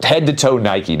 we're head to toe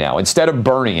Nike now, instead of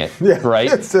burning it,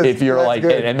 right? If you're like,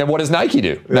 and then what does Nike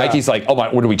do? Yeah. Nike's like, oh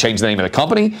my, what do we change the name of the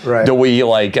company? Right. Do we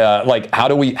like how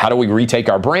do we retake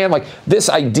our brand? Like this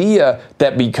idea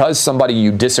that because somebody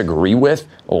you disagree with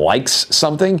likes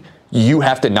something, you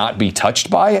have to not be touched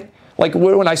by it. Like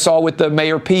when I saw with the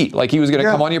Mayor Pete, like he was going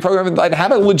to come on your program and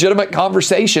have a legitimate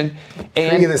conversation. And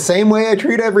treat you the same way I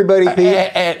treat everybody,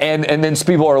 Pete. And then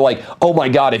people are like, oh my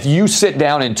God, if you sit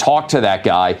down and talk to that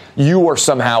guy, you are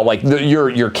somehow like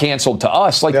you're canceled to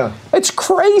us. Like it's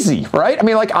crazy, right? I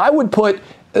mean, like I would put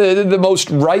the most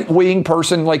right-wing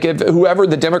person, like if whoever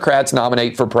the Democrats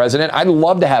nominate for president, I'd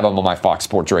love to have him on my Fox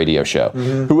Sports radio show.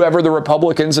 Mm-hmm. Whoever the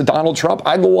Republicans, Donald Trump,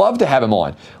 I'd love to have him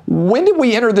on. When did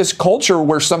we enter this culture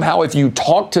where somehow if you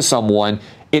talk to someone,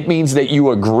 it means that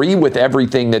you agree with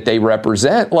everything that they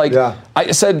represent? Like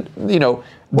I said, you know,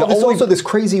 well, there's also this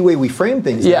crazy way we frame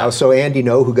things now. So Andy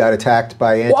Ngo, who got attacked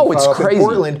by Antifa in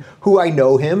Portland, who I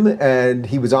know him, and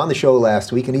he was on the show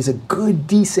last week, and he's a good,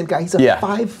 decent guy. He's a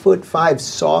 5'5",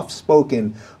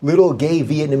 soft-spoken, little gay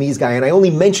Vietnamese guy, and I only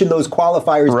mention those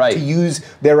qualifiers to use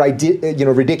their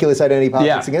ridiculous identity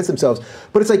politics against themselves.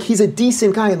 But it's like he's a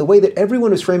decent guy, and the way that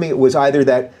everyone was framing it was either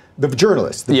that the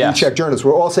journalists, the blue-check journalists,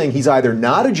 were all saying he's either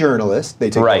not a journalist, they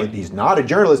take he's not a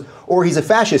journalist, or he's a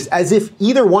fascist, as if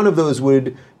either one of those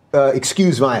would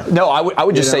excuse violence. No, I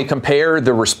would just say compare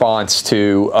the response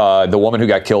to the woman who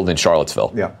got killed in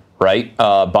Charlottesville. Yeah. Right?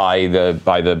 By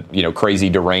the crazy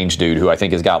deranged dude who I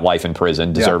think has got life in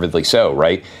prison, deservedly so,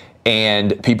 right?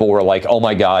 And people were like, oh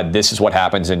my God, this is what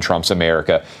happens in Trump's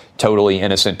America. Totally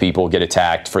innocent people get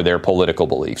attacked for their political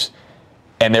beliefs.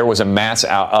 And there was a mass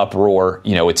uproar.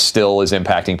 You know, it still is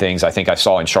impacting things. I think I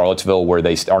saw in Charlottesville where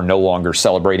they are no longer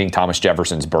celebrating Thomas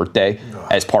Jefferson's birthday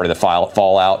as part of the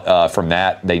fallout from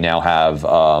that. They now have,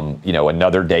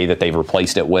 another day that they've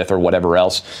replaced it with or whatever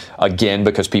else. Again,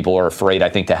 because people are afraid, I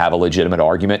think, to have a legitimate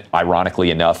argument,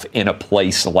 ironically enough, in a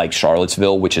place like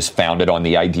Charlottesville, which is founded on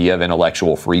the idea of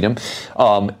intellectual freedom.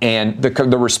 And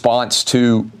the response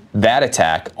to that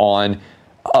attack on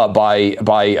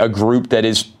by a group that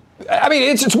is, I mean,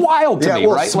 it's wild to me,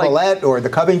 right? Smollett or the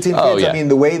Covington kids. I mean,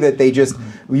 the way that they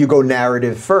you go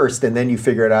narrative first and then you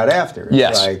figure it out after.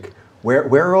 It's like, where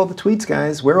are all the tweets,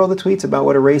 guys? Where are all the tweets about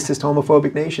what a racist,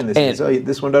 homophobic nation this is? Oh,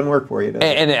 this one doesn't work for you.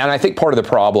 And I think part of the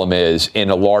problem is,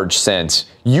 in a large sense,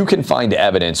 you can find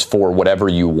evidence for whatever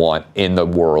you want in the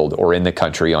world or in the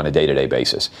country on a day-to-day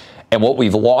basis. And what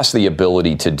we've lost the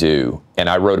ability to do, and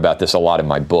I wrote about this a lot in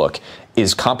my book,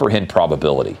 is comprehend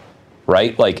probability,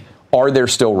 right? Like, are there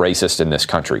still racists in this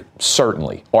country?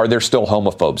 Certainly. Are there still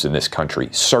homophobes in this country?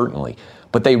 Certainly.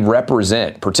 But they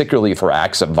represent, particularly for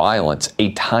acts of violence,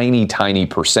 a tiny, tiny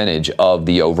percentage of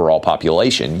the overall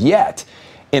population. Yet,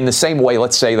 in the same way,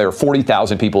 let's say there are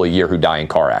 40,000 people a year who die in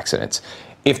car accidents.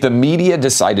 If the media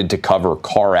decided to cover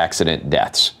car accident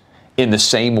deaths in the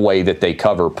same way that they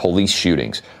cover police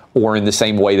shootings, or in the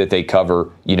same way that they cover,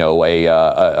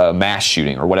 a mass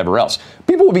shooting or whatever else,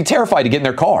 people would be terrified to get in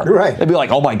their car. Right. They'd be like,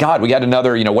 oh my God, we got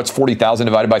another, what's 40,000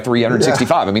 divided by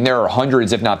 365? I mean, there are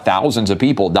hundreds, if not thousands of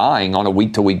people dying on a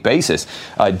week-to-week basis,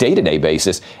 day-to-day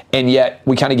basis, and yet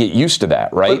we kind of get used to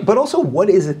that, right? But also, what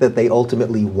is it that they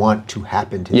ultimately want to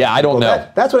happen to them? I don't know.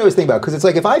 That's what I was thinking about, because it's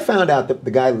like, if I found out that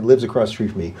the guy who lives across the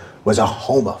street from me was a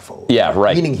homophobe,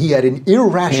 meaning he had an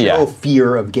irrational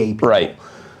fear of gay people. Right.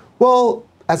 Well,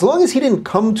 as long as he didn't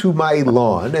come to my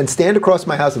lawn and stand across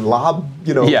my house and lob,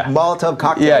 Molotov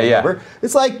cocktails or whatever,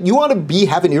 it's like, you want to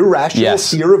have an irrational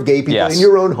fear of gay people in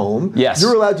your own home.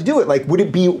 You're allowed to do it. Like, would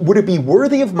it be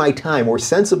worthy of my time or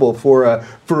sensible for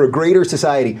a greater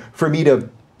society for me to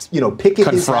picket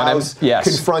his house,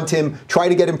 confront him, try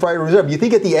to get him fired or reserve? You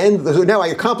think at the end, now I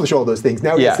accomplish all those things.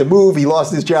 Now he has to move, he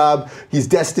lost his job, he's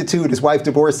destitute, his wife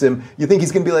divorced him. You think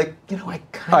he's going to be like,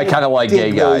 I kind of like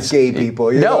gay guys. Gay people.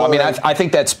 I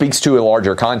think that speaks to a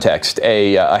larger context.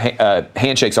 A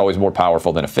handshake's always more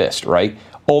powerful than a fist, right?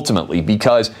 Ultimately,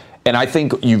 because, and I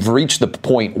think you've reached the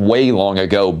point way long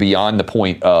ago beyond the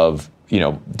point of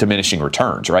diminishing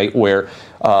returns, right? Where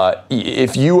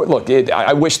if you look,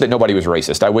 I wish that nobody was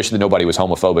racist. I wish that nobody was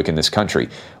homophobic in this country.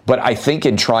 But I think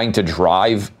in trying to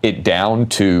drive it down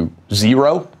to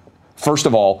zero, first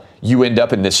of all, you end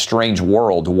up in this strange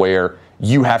world where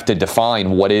you have to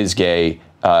define what is gay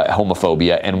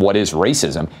homophobia and what is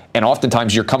racism. And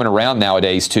oftentimes you're coming around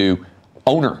nowadays to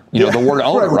owner, the word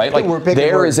owner, right? Like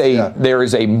there is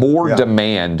a more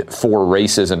demand for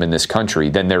racism in this country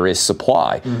than there is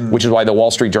supply, which is why the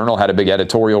Wall Street Journal had a big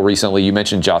editorial recently. You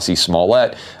mentioned Jussie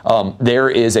Smollett. There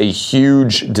is a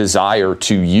huge desire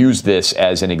to use this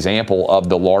as an example of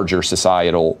the larger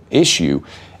societal issue.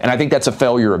 And I think that's a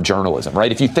failure of journalism,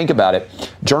 right? If you think about it,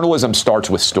 journalism starts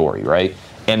with story, right?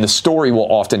 And the story will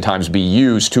oftentimes be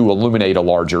used to illuminate a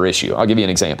larger issue. I'll give you an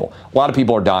example. A lot of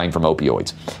people are dying from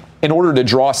opioids. In order to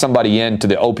draw somebody into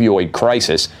the opioid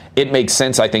crisis, it makes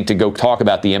sense, I think, to go talk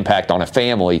about the impact on a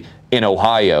family in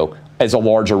Ohio as a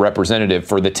larger representative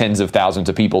for the tens of thousands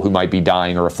of people who might be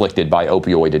dying or afflicted by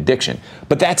opioid addiction.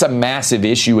 But that's a massive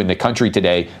issue in the country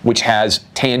today, which has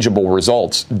tangible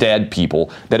results, dead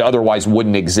people, that otherwise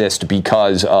wouldn't exist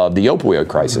because of the opioid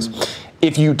crisis.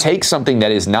 If you take something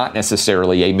that is not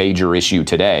necessarily a major issue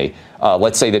today,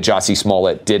 let's say that Jussie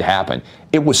Smollett did happen,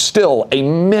 it was still a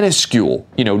minuscule,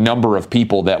 number of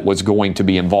people that was going to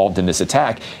be involved in this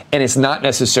attack, and it's not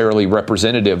necessarily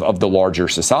representative of the larger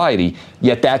society.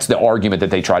 Yet that's the argument that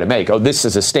they try to make. Oh, this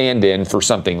is a stand-in for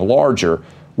something larger.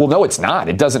 Well, no, it's not.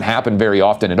 It doesn't happen very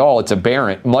often at all. It's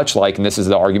aberrant, much like, and this is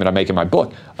the argument I make in my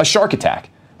book, a shark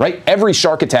attack. Right? Every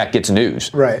shark attack gets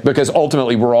news. Right. Because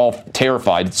ultimately we're all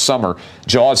terrified. It's summer.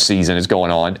 Jaws season is going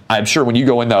on. I'm sure when you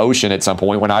go in the ocean at some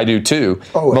point, when I do too,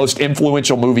 most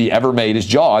influential movie ever made is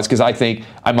Jaws, because I think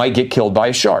I might get killed by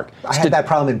a shark. I had that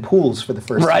problem in pools for the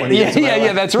first 20 years of my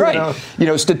life. That's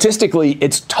right. Statistically,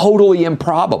 it's totally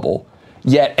improbable.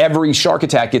 Yet every shark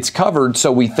attack gets covered,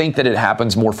 so we think that it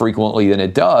happens more frequently than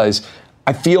it does.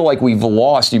 I feel like we've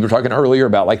lost. You were talking earlier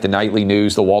about like the nightly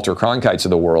news, the Walter Cronkites of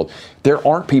the world. There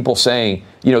aren't people saying,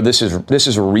 this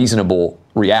is a reasonable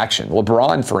reaction.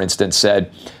 LeBron, for instance,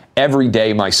 said, every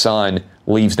day my son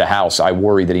leaves the house, I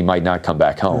worry that he might not come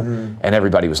back home. And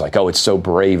everybody was like, oh, it's so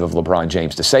brave of LeBron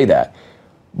James to say that.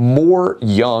 More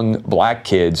young black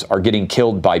kids are getting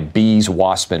killed by bees,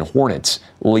 wasps, and hornets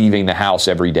leaving the house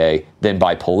every day than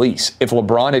by police. If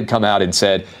LeBron had come out and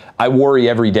said, I worry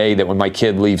every day that when my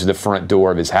kid leaves the front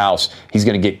door of his house, he's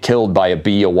going to get killed by a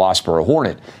bee, a wasp, or a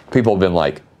hornet, people have been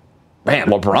like, man,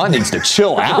 LeBron needs to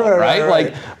chill out, right?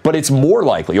 Like, but it's more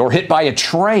likely, or hit by a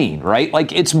train, right?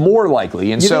 Like, it's more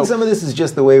likely. And you think some of this is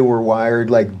just the way we're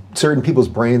wired? Like, certain people's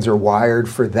brains are wired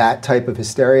for that type of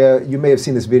hysteria. You may have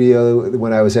seen this video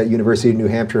when I was at University of New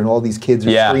Hampshire, and all these kids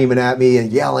are screaming at me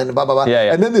and yelling, and blah, blah, blah.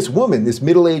 And then this woman, this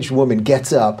middle-aged woman,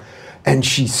 gets up, and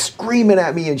she's screaming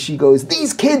at me, and she goes,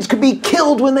 these kids could be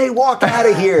killed when they walk out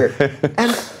of here.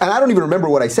 and I don't even remember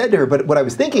what I said to her, but what I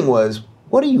was thinking was,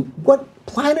 what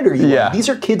planet are you on? These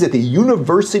are kids at the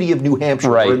University of New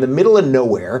Hampshire. We're in the middle of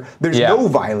nowhere. There's no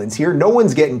violence here. No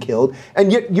one's getting killed.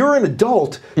 And yet you're an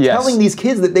adult telling these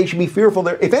kids that they should be fearful.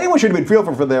 If anyone should have been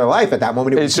fearful for their life at that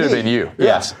moment, it should have been you.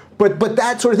 Yes. But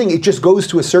that sort of thing, it just goes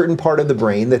to a certain part of the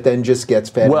brain that then just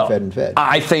gets fed and fed and fed.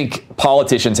 I think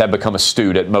politicians have become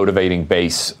astute at motivating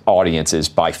base audiences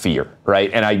by fear,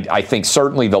 right? And I think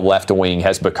certainly the left wing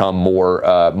has become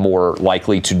more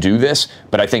likely to do this,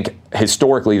 but I think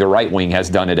historically the right wing has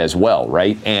done it as well,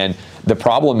 right? And the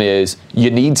problem is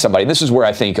you need somebody, and this is where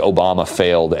I think Obama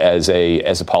failed as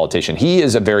a politician. He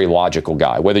is a very logical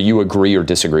guy, whether you agree or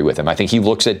disagree with him. I think he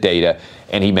looks at data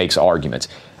and he makes arguments.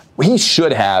 He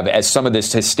should have, as some of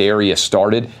this hysteria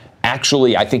started,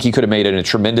 actually, I think he could have made it a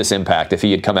tremendous impact if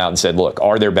he had come out and said, look,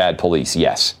 are there bad police?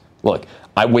 Yes. Look,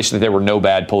 I wish that there were no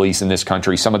bad police in this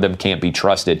country. Some of them can't be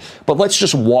trusted. But let's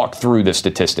just walk through the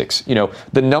statistics.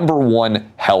 The number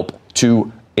one help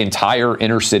to entire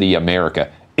inner city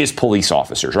America is police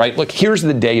officers, right? Look, here's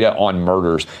the data on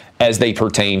murders as they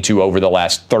pertain to over the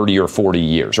last 30 or 40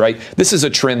 years, right? This is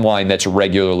a trend line that's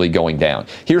regularly going down.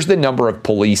 Here's the number of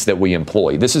police that we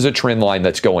employ. This is a trend line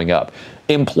that's going up.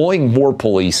 Employing more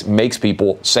police makes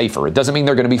people safer. It doesn't mean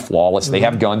they're going to be flawless. They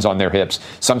have guns on their hips.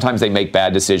 Sometimes they make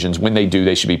bad decisions. When they do,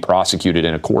 they should be prosecuted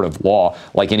in a court of law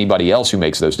like anybody else who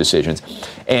makes those decisions.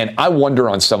 And I wonder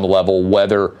on some level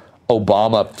whether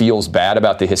Obama feels bad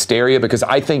about the hysteria, because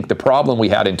I think the problem we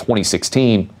had in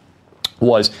 2016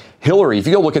 was Hillary. If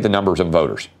you go look at the numbers of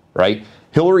voters, right?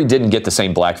 Hillary didn't get the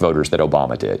same black voters that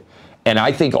Obama did. And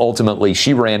I think ultimately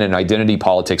she ran an identity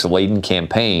politics laden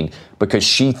campaign because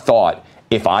she thought,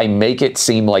 if I make it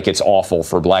seem like it's awful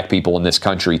for black people in this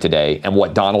country today and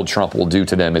what Donald Trump will do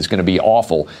to them is going to be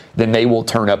awful, then they will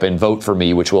turn up and vote for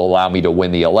me, which will allow me to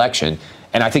win the election.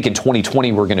 And I think in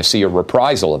 2020, we're going to see a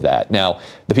reprisal of that. Now,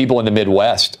 the people in the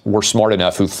Midwest were smart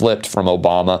enough who flipped from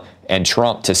Obama and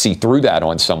Trump to see through that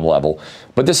on some level.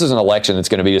 But this is an election that's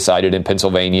going to be decided in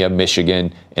Pennsylvania,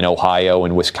 Michigan, and Ohio,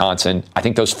 and Wisconsin. I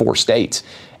think those 4 states.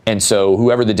 And so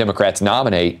whoever the Democrats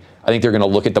nominate, I think they're going to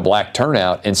look at the black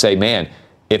turnout and say, man,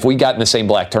 if we gotten the same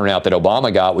black turnout that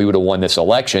Obama got, we would have won this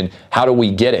election. How do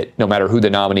we get it? No matter who the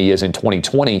nominee is in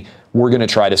 2020, we're going to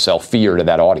try to sell fear to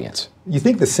that audience. You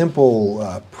think the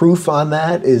simple proof on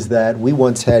that is that we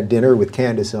once had dinner with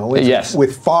Candace Owens, yes,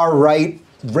 with far-right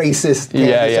racist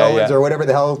Candace Owens, or whatever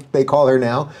the hell they call her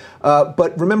now.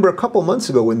 But remember a couple months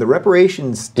ago when the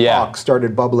reparations talk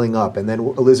started bubbling up, and then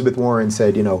Elizabeth Warren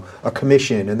said, a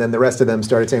commission, and then the rest of them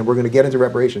started saying, we're going to get into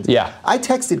reparations. Yeah. I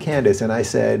texted Candace and I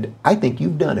said, I think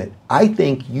you've done it. I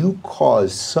think you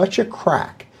caused such a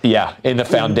crack in the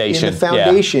foundation. In the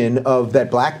foundation of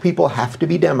that black people have to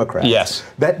be Democrats. Yes.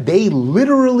 That they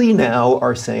literally now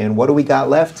are saying, what do we got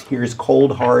left? Here's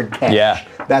cold, hard cash. Yeah.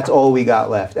 That's all we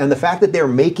got left. And the fact that they're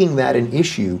making that an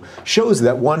issue shows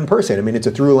that one person, I mean, it's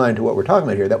a through line to what we're talking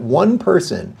about here, that one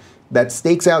person that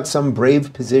stakes out some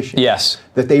brave position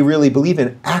that they really believe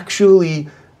in actually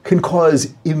can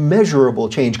cause immeasurable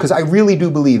change. Because I really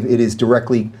do believe it is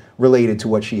directly related to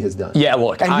what she has done. Yeah,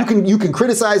 look. And you can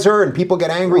criticize her and people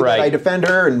get angry that I defend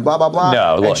her and blah, blah, blah.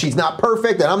 No, look. And she's not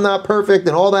perfect and I'm not perfect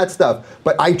and all that stuff.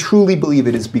 But I truly believe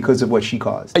it is because of what she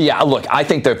caused. Yeah, look, I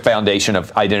think the foundation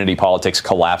of identity politics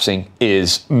collapsing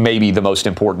is maybe the most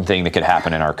important thing that could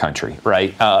happen in our country,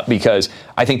 right? Because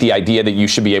I think the idea that you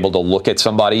should be able to look at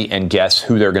somebody and guess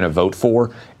who they're going to vote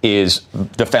for is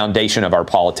the foundation of our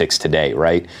politics today,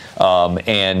 right?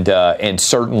 And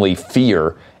certainly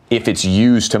fear, if it's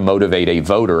used to motivate a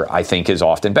voter, I think is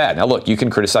often bad. Now, look, you can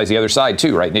criticize the other side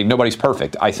too, right? Nobody's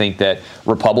perfect. I think that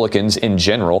Republicans in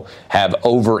general have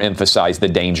overemphasized the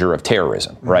danger of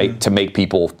terrorism, right? To make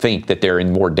people think that they're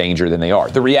in more danger than they are.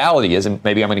 The reality is, and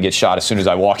maybe I'm going to get shot as soon as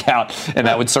I walk out, and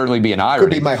that would certainly be an irony.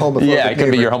 Could be my homophobic neighbor. Yeah, it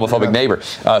could be your homophobic neighbor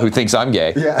who thinks I'm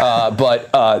gay. Yeah.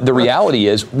 But the reality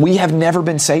is we have never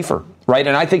been safer, right?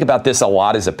 And I think about this a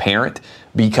lot as a parent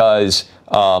because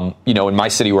in my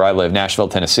city where I live, Nashville,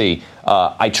 Tennessee,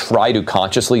 I try to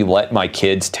consciously let my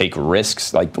kids take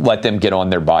risks, like let them get on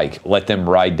their bike, let them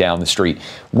ride down the street.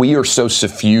 We are so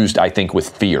suffused, I think,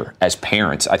 with fear as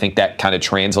parents. I think that kind of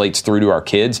translates through to our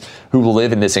kids who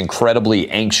live in this incredibly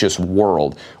anxious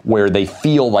world where they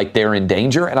feel like they're in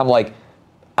danger. And I'm like,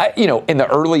 in the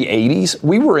early 80s,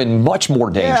 we were in much more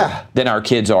danger than our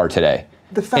kids are today.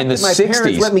 The fact in the that my 60s,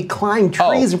 parents let me climb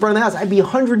trees in front of the house, I'd be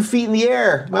 100 feet in the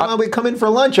air. My mom would come in for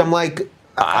lunch. I'm like,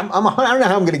 I don't know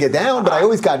how I'm going to get down, but I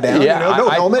always got down. Yeah, no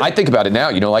helmet. I think about it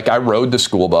now. Like I rode the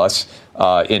school bus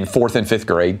in 4th and 5th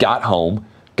grade, got home,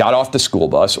 got off the school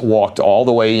bus, walked all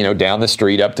the way, down the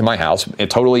street up to my house, a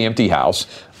totally empty house,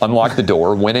 unlocked the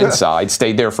door, went inside,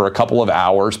 stayed there for a couple of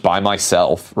hours by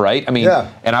myself, right? I mean,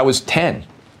 and I was 10,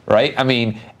 right? I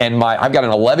mean, and I've got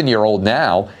an 11-year-old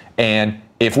now, and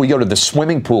if we go to the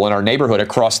swimming pool in our neighborhood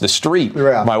across the street,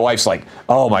 my wife's like,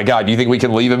 "Oh my God, do you think we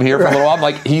can leave him here for a little while?" I'm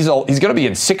like, he's going to be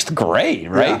in 6th grade,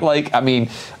 right?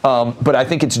 But I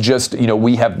think it's just,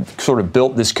 we have sort of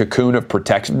built this cocoon of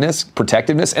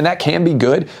protectiveness, and that can be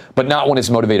good, but not when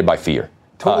it's motivated by fear.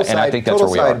 And I think that's where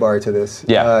we are. Total sidebar to this.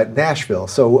 Yeah. Nashville.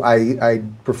 So I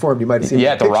performed. You might have seen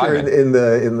the picture in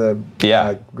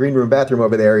the green room bathroom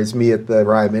over there. Is me at the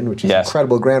Ryman, which is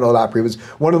incredible. Grand Ole Opry. It was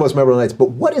one of the most memorable nights.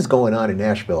 But what is going on in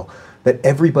Nashville that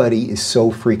everybody is so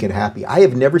freaking happy? I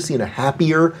have never seen a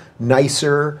happier,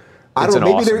 nicer.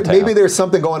 Maybe there's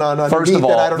something going on underneath. First of all,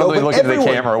 that I don't know. Look at the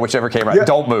camera, whichever camera.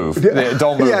 Don't move.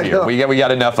 Don't move here. No. We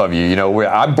got enough of you.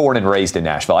 I'm born and raised in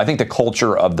Nashville. I think the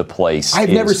culture of the place. I've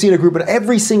never seen a group, but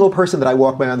every single person that I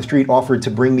walk by on the street offered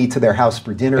to bring me to their house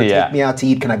for dinner, take me out to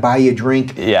eat. Can I buy you a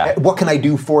drink? Yeah. What can I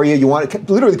do for you?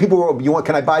 Literally, people were,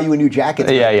 can I buy you a new jacket?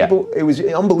 People, it was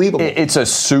unbelievable. It's a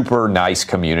super nice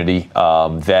community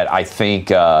that I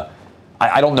think.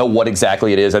 I don't know what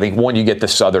exactly it is. I think, one, you get the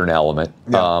Southern element.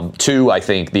 Two, I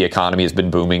think the economy has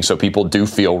been booming, so people do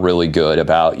feel really good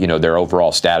about, their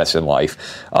overall status in life.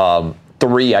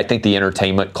 Three, I think the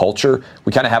entertainment culture.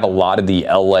 We kind of have a lot of the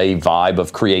LA vibe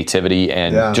of creativity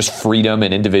and just freedom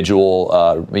and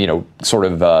individual,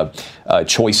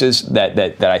 choices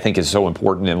that I think is so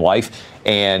important in life.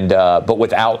 And but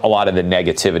without a lot of the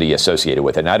negativity associated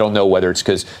with it. And I don't know whether it's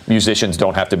because musicians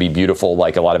don't have to be beautiful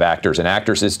like a lot of actors and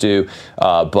actresses do,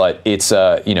 but it's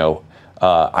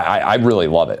I really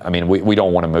love it. I mean, we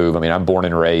don't want to move. I mean, I'm born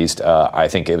and raised. I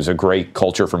think it was a great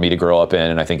culture for me to grow up in,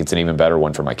 and I think it's an even better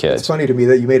one for my kids. It's funny to me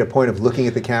that you made a point of looking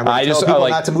at the camera and tell people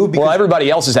not to move. Well,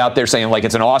 everybody else is out there saying,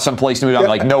 it's an awesome place to move. I'm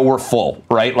like, no, we're full,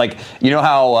 right? Like,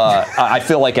 how I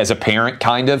feel like as a parent,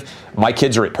 kind of, My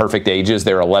kids are at perfect ages.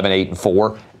 They're 11, 8, and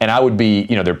 4. And I would be,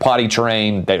 they're potty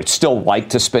trained. They still like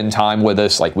to spend time with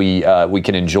us. Like we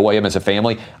can enjoy them as a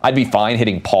family. I'd be fine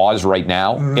hitting pause right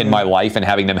now in my life and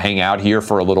having them hang out here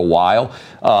for a little while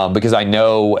because I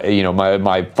know,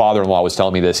 my father-in-law was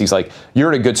telling me this. He's like,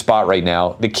 you're in a good spot right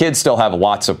now. The kids still have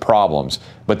lots of problems,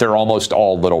 but they're almost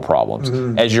all little problems.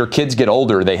 As your kids get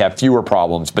older, they have fewer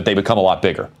problems, but they become a lot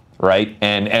bigger. Right?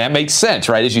 And that makes sense,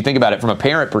 right? As you think about it from a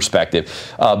parent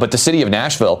perspective. But the city of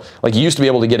Nashville, like you used to be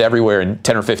able to get everywhere in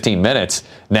 10 or 15 minutes.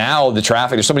 Now the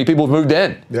traffic, there's so many people who've moved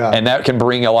in. Yeah. And that can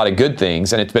bring a lot of good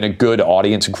things. And it's been a good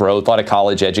audience growth, a lot of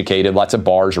college educated, lots of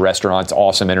bars, restaurants,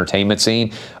 awesome entertainment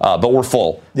scene. But we're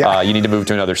full. Yeah. You need to move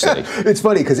to another city. It's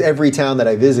funny because every town that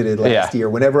I visited last year,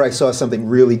 whenever I saw something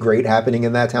really great happening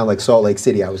in that town, like Salt Lake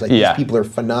City, I was like, these people are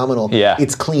phenomenal. Yeah.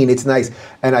 It's clean, it's nice.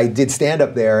 And I did stand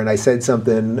up there and I said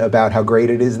something about how great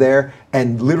it is there,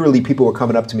 and literally people were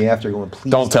coming up to me after going,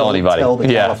 please don't tell anybody. Tell the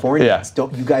Californians.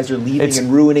 Don't, you guys are leaving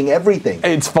and ruining everything.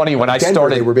 It's funny when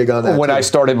they were big on that I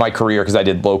started my career, because I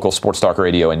did local sports talk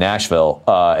radio in Nashville,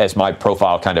 as my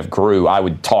profile kind of grew, I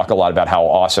would talk a lot about how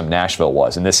awesome Nashville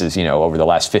was, and this is over the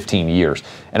last 15 years.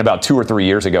 And about 2 or 3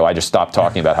 years ago, I just stopped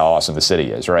talking about how awesome the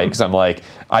city is, right? Because I'm like,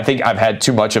 I think I've had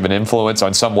too much of an influence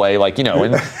on some way, and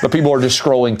the people are just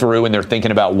scrolling through and they're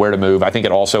thinking about where to move. I think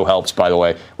it also helps, by the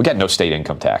way, we got no state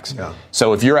income tax. Yeah.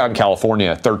 So if you're out in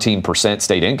California, 13%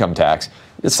 state income tax,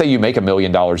 let's say you make $1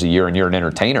 million a year and you're an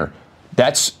entertainer,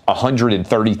 that's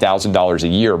 $130,000 a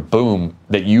year, boom,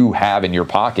 that you have in your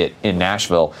pocket in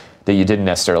Nashville that you didn't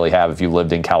necessarily have if you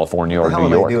lived in California or New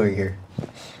York. What am I doing here?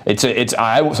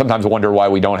 I sometimes wonder why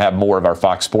we don't have more of our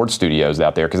Fox Sports studios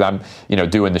out there, because I'm,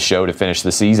 doing the show to finish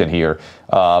the season here,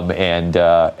 and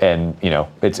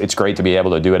it's great to be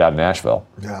able to do it out in Nashville.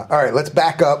 Yeah. All right, let's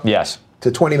back up. Yes.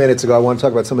 To 20 minutes ago, I want to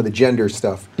talk about some of the gender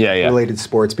stuff related to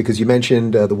sports, because you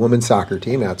mentioned the women's soccer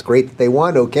team. Now, it's great that they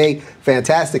won. Okay,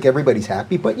 fantastic. Everybody's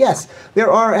happy. But yes,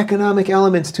 there are economic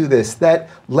elements to this that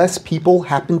less people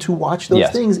happen to watch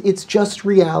those things. It's just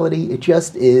reality. It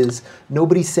just is.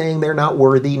 Nobody's saying they're not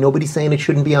worthy. Nobody's saying it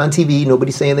shouldn't be on TV.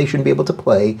 Nobody's saying they shouldn't be able to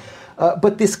play.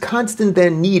 But this constant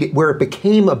then need, where it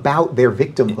became about their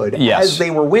victimhood as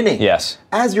they were winning. Yes.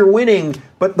 As you're winning,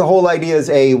 but the whole idea is,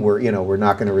 we're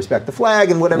not going to respect the flag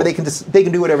and whatever, they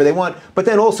can do whatever they want. But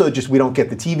then also just we don't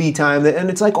get the TV time, and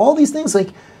it's like all these things. Like,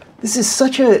 this is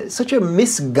such a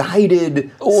misguided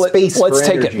space for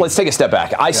energy. Let's take a step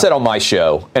back. I said on my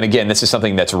show, and again, this is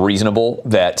something that's reasonable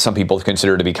that some people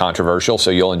consider to be controversial,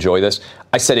 so you'll enjoy this.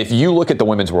 I said if you look at the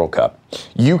Women's World Cup,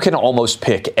 you can almost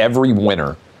pick every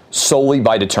winner solely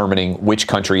by determining which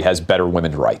country has better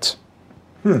women's rights.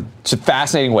 It's a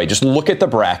fascinating way. Just look at the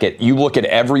bracket. You look at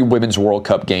every Women's World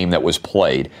Cup game that was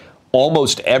played.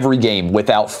 Almost every game,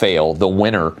 without fail, the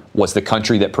winner was the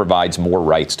country that provides more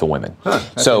rights to women.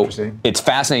 So it's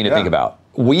fascinating to think about.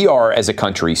 We are, as a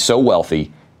country, so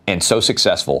wealthy and so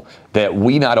successful that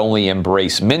we not only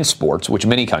embrace men's sports, which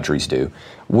many countries do,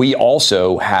 we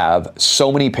also have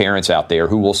so many parents out there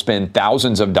who will spend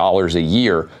thousands of dollars a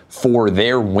year for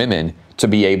their women to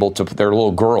be able to, their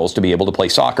little girls to be able to play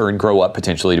soccer and grow up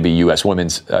potentially to be U.S.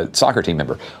 women's soccer team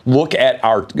member. Look at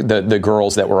the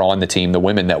girls that were on the team, the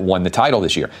women that won the title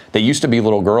this year. They used to be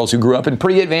little girls who grew up in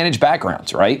pretty advantaged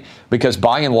backgrounds, right? Because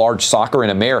by and large, soccer in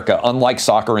America, unlike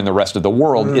soccer in the rest of the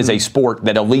world, is a sport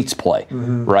that elites play,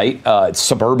 right? It's a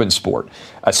suburban sport,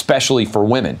 especially for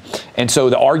women. And so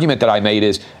the argument that I made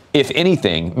is, if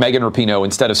anything, Megan Rapinoe,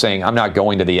 instead of saying, I'm not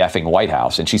going to the effing White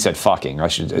House, and she said fucking,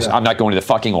 I'm not going to the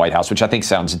fucking White House, which I think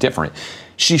sounds different.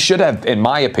 She should have, in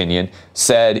my opinion,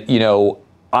 said,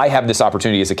 I have this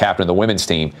opportunity as a captain of the women's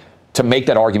team to make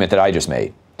that argument that I just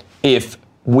made. If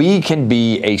we can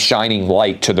be a shining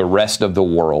light to the rest of the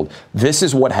world, this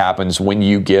is what happens when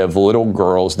you give little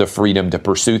girls the freedom to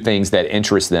pursue things that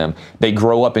interest them. They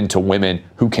grow up into women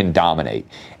who can dominate.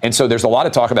 And so there's a lot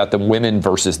of talk about the women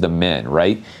versus the men,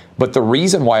 right? But the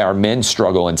reason why our men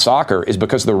struggle in soccer is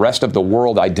because the rest of the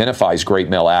world identifies great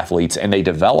male athletes and they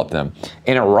develop them.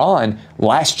 In Iran,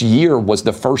 last year was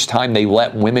the first time they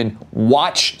let women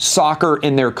watch soccer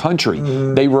in their country.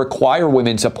 They require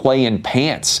women to play in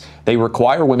pants. They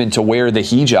require women to wear the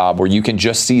hijab where you can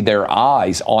just see their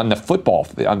eyes on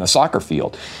the soccer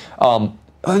field.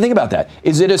 Think about that.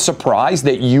 Is it a surprise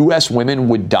that U.S. women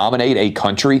would dominate a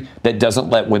country that doesn't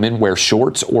let women wear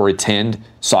shorts or attend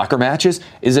soccer matches?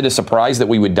 Is it a surprise that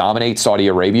we would dominate Saudi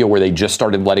Arabia, where they just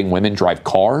started letting women drive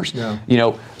cars?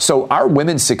 Yeah. So our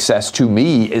women's success, to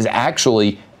me, is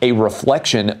actually a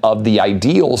reflection of the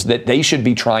ideals that they should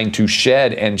be trying to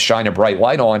shed and shine a bright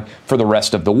light on for the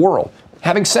rest of the world.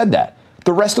 Having said that,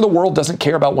 the rest of the world doesn't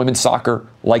care about women's soccer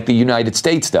like the United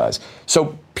States does.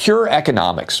 So pure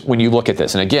economics, when you look at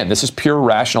this, and again, this is pure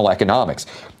rational economics,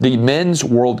 the Men's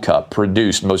World Cup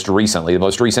produced most recently, the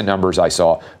most recent numbers I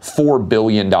saw, $4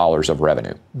 billion of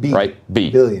revenue, right?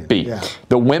 Billion. B. Yeah.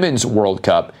 The Women's World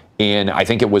Cup in, I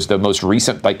think it was the most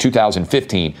recent, like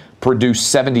 2015,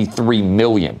 produced $73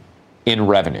 million in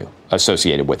revenue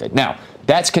associated with it. Now,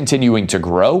 that's continuing to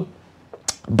grow,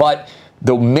 but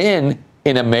the men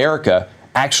in America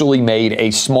actually made a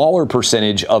smaller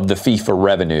percentage of the FIFA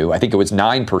revenue. I think it was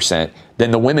 9% than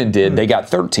the women did. They got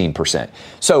 13%.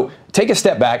 So take a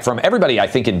step back from everybody. I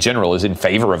think in general is in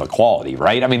favor of equality,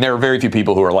 right? I mean, there are very few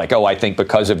people who are like, oh, I think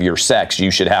because of your sex,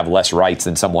 you should have less rights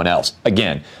than someone else.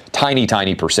 Again,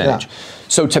 tiny percentage. Yeah.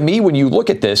 So to me, when you look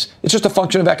at this, it's just a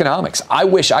function of economics. I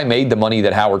wish I made the money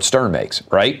that Howard Stern makes,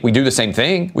 right? We do the same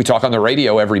thing. We talk on the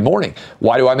radio every morning.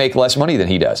 Why do I make less money than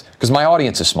he does? Because my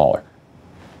audience is smaller.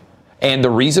 And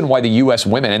the reason why the U.S.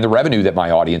 women and the revenue that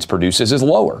my audience produces is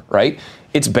lower, right?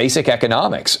 It's basic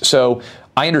economics. So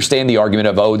I understand the argument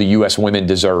of, oh, the U.S. women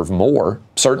deserve more.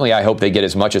 Certainly, I hope they get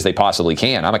as much as they possibly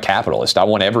can. I'm a capitalist. I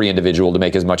want every individual to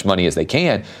make as much money as they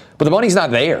can. But the money's not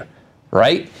there,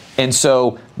 right? And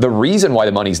so the reason why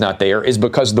the money's not there is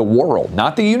because the world,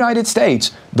 not the United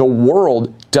States, the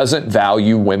world doesn't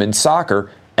value women's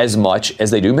soccer as much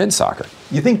as they do men's soccer.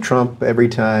 You think Trump, every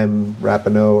time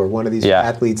Rapinoe or one of these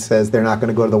athletes says they're not going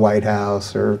to go to the White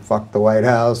House or fuck the White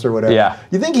House or whatever,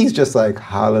 you think he's just like,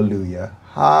 hallelujah,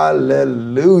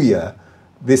 hallelujah,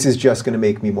 this is just going to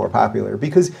make me more popular?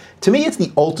 Because to me, it's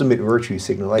the ultimate virtue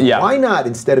signal. Like, why not,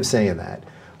 instead of saying that,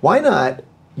 why not,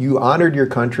 you honored your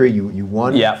country, you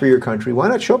won for your country, why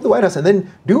not show up at the White House and then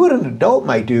do what an adult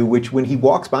might do, which when he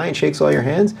walks by and shakes all your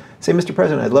hands, say, Mr.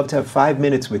 President, I'd love to have 5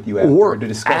 minutes with you after to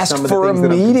discuss some of the things that I'm concerned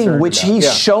about. Ask for a meeting, which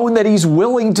he's shown that he's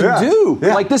willing to do.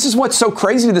 Yeah. Like, this is what's so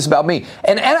crazy to this about me.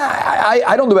 And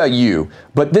I don't know about you,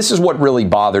 but this is what really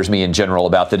bothers me in general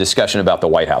about the discussion about the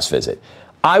White House visit.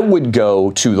 I would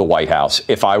go to the White House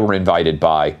if I were invited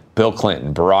by Bill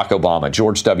Clinton, Barack Obama,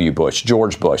 George W. Bush,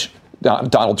 George Bush,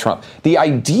 Donald Trump. The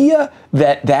idea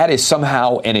that that is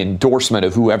somehow an endorsement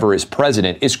of whoever is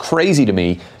president is crazy to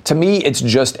me. To me, it's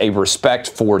just a respect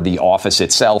for the office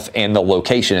itself and the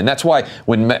location. And that's why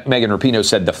when Megan Rapinoe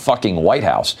said the fucking White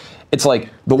House, it's like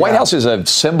the White House is a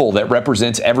symbol that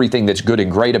represents everything that's good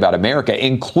and great about America,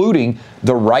 including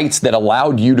the rights that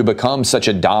allowed you to become such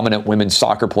a dominant women's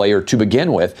soccer player to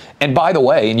begin with. And by the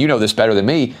way, and you know this better than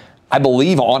me, I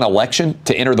believe on election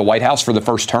to enter the White House for the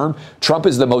first term, Trump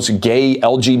is the most gay,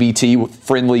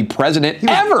 LGBT-friendly president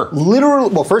ever. Literally,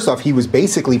 well, first off, he was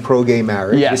basically pro-gay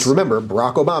marriage. Yes. Which, remember,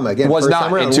 Barack Obama, again, was first not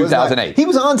time around, in 2008. He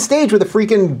was on stage with a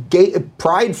freaking gay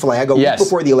pride flag a week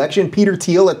before the election. Peter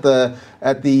Thiel spoke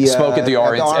at the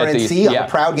RNC. A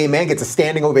proud gay man gets a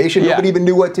standing ovation. Nobody even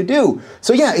knew what to do.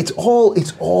 So it's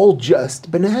all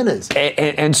just bananas.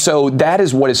 And so that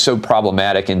is what is so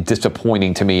problematic and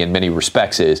disappointing to me in many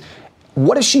respects is,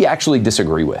 what does she actually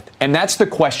disagree with? And that's the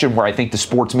question where I think the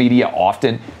sports media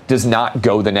often does not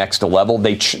go the next level.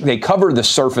 They cover the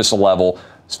surface level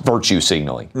virtue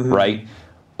signaling, right?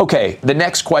 Okay, the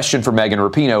next question for Megan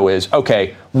Rapinoe is,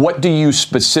 okay, what do you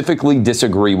specifically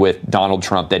disagree with Donald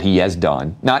Trump that he has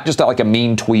done? Not just like a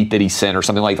mean tweet that he sent or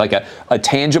something like a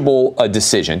tangible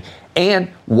decision. And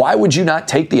why would you not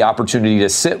take the opportunity to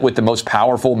sit with the most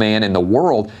powerful man in the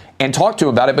world and talk to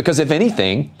him about it? Because if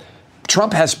anything,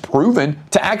 Trump has proven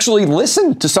to actually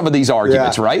listen to some of these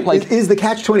arguments, right? Like, is the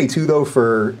catch-22 though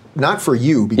not for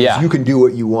you because you can do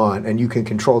what you want and you can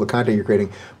control the content you're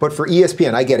creating, but for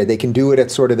ESPN, I get it, they can do it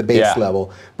at sort of the base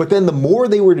level. But then the more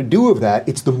they were to do of that,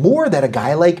 it's the more that a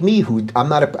guy like me, who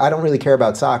I don't really care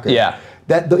about soccer. I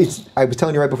was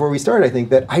telling you right before we started, I think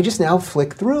that I just now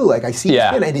flick through. Like, I see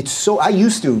ESPN, and it's so, I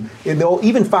used to,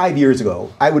 even 5 years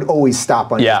ago, I would always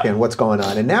stop on ESPN, what's going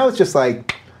on. And now it's just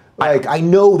like I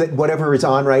know that whatever is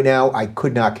on right now, I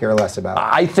could not care less about.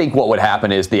 I think what would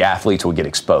happen is the athletes would get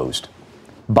exposed,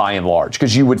 by and large,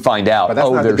 because you would find out. But that's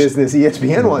not the business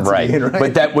ESPN wants to be in,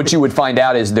 right? But what you would find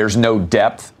out is there's no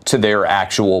depth to their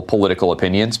actual political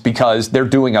opinions because they're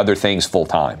doing other things full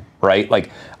time, right?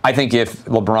 Like, I think if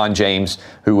LeBron James,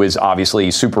 who is obviously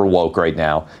super woke right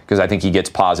now, because I think he gets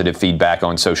positive feedback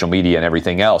on social media and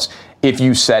everything else, if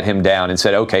you set him down and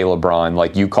said, okay, LeBron,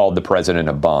 like, you called the president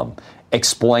a bum,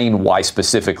 explain why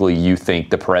specifically you think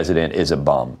the president is a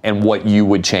bum and what you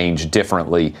would change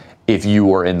differently if you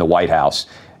were in the White House,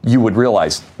 you would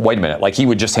realize, wait a minute, like, he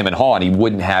would just hem and haw and he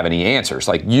wouldn't have any answers.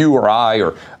 Like, you or I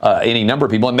or any number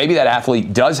of people, and maybe that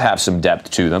athlete does have some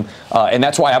depth to them. And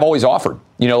that's why I've always offered,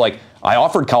 I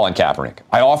offered Colin Kaepernick.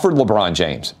 I offered LeBron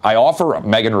James. I offer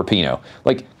Megan Rapinoe.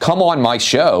 Like, come on my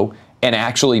show and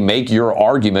actually make your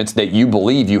arguments that you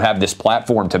believe you have this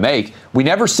platform to make. We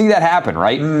never see that happen,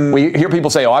 right? We hear people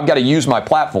say, oh, I've got to use my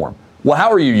platform. Well,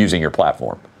 how are you using your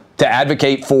platform? To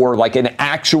advocate for like an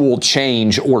actual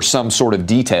change or some sort of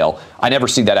detail. I never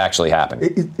see that actually happen.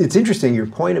 It's interesting, your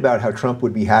point about how Trump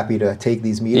would be happy to take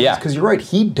these meetings, because you're right,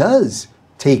 he does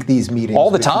take these meetings all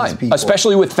the time,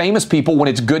 especially with famous people when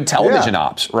it's good television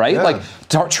ops, right? Yeah.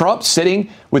 Like Trump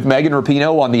sitting with Megan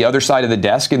Rapinoe on the other side of the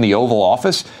desk in the Oval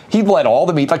Office, he'd let all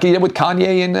the meetings, like he did with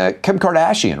Kanye and Kim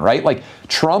Kardashian, right? Like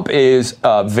Trump is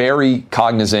very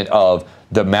cognizant of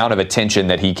the amount of attention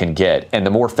that he can get. And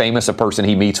the more famous a person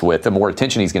he meets with, the more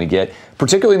attention he's going to get,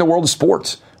 particularly in the world of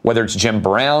sports. Whether it's Jim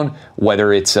Brown,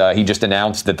 whether it's he just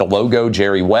announced that the logo,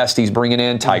 Jerry West, he's bringing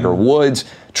in, Tiger Woods.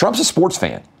 Trump's a sports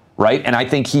fan. Right, and I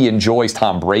think he enjoys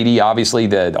Tom Brady, obviously,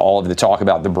 all of the talk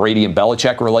about the Brady and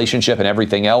Belichick relationship and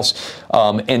everything else.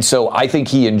 And so I think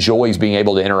he enjoys being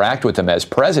able to interact with him as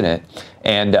president.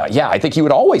 And I think he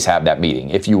would always have that meeting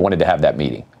if you wanted to have that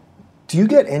meeting. Do you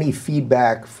get any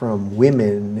feedback from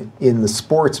women in the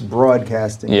sports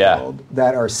broadcasting world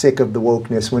that are sick of the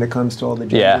wokeness when it comes to all the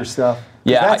gender stuff?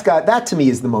 Yeah, that to me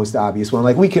is the most obvious one.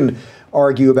 Like we can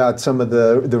argue about some of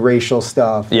the racial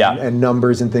stuff and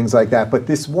numbers and things like that, but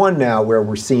this one now where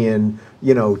we're seeing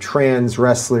trans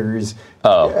wrestlers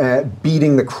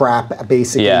beating the crap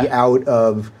basically out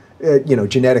of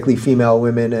genetically female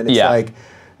women, and it's like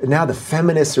now the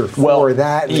feminists are for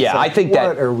that. Yeah, like, I think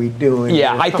what are we doing?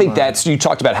 Yeah, I think that's, you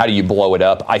talked about how do you blow it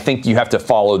up. I think you have to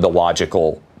follow the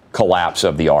logical collapse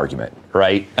of the argument,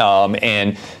 right?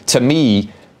 And to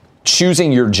me,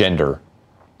 choosing your gender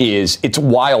it's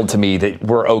wild to me that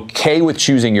we're okay with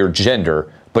choosing your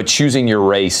gender, but choosing your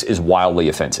race is wildly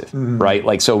offensive, right?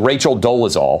 Like, so Rachel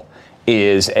Dolezal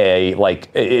is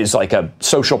like a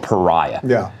social pariah.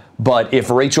 Yeah. But if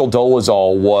Rachel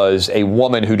Dolezal was a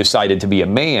woman who decided to be a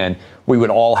man, we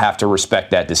would all have to respect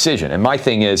that decision. And my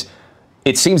thing is,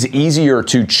 it seems easier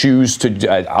to choose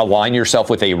to align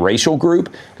yourself with a racial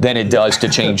group than it does to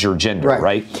change your gender,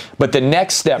 right? But the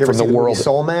next step from the world,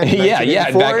 Soul Man,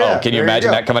 can you imagine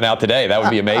that coming out today? That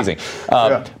would be amazing.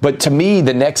 But to me,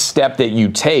 the next step that you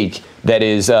take that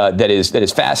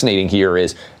is fascinating here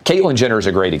is Caitlyn Jenner is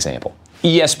a great example.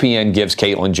 ESPN gives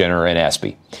Caitlyn Jenner an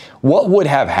ESPY. What would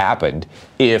have happened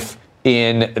if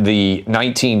in the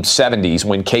 1970s,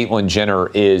 when Caitlyn Jenner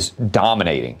is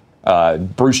dominating,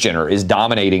 Bruce Jenner is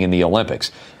dominating in the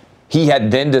Olympics, he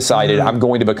had then decided, I'm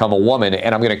going to become a woman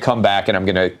and I'm going to come back and I'm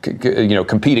going to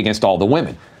compete against all the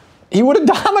women. He would have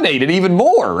dominated even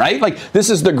more, right? Like,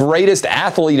 this is the greatest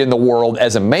athlete in the world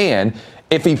as a man.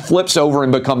 If he flips over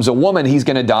and becomes a woman, he's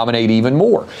going to dominate even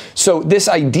more. So this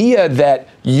idea that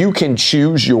you can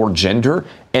choose your gender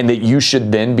and that you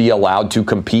should then be allowed to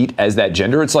compete as that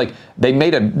gender, it's like they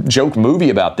made a joke movie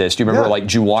about this. Do you remember like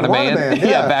Juwanna Man?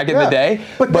 Back in the day.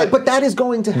 But that is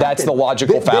going to happen. That's the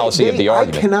logical fallacy of the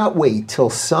argument. I cannot wait till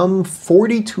some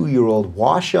 42-year-old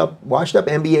washed up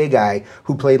NBA guy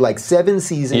who played like 7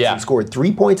 seasons and scored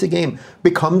 3 points a game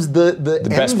becomes the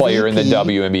best player in the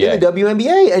WNBA. In the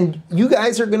WNBA, and you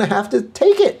guys are going to have to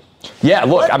take it. Yeah,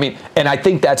 look, I mean, and I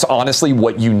think that's honestly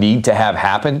what you need to have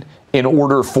happen in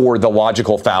order for the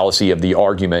logical fallacy of the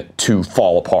argument to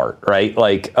fall apart, right?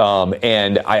 Like,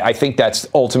 and I think that's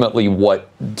ultimately what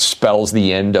spells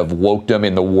the end of wokedom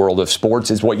in the world of sports,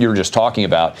 is what you're just talking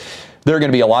about. There are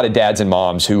going to be a lot of dads and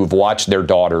moms who have watched their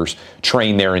daughters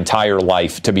train their entire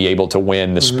life to be able to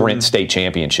win the sprint state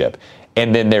championship.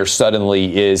 And then there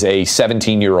suddenly is a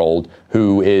 17-year-old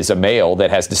who is a male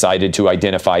that has decided to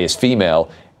identify as female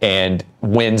and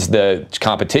wins the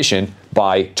competition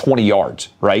by 20 yards,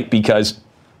 right? Because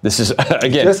this is,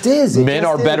 again, men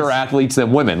are better athletes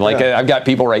than women. Like, I've got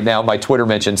people right now, my Twitter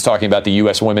mentions, talking about the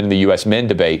U.S. women and the U.S. men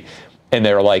debate, and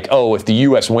they're like, oh, if the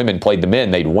U.S. women played the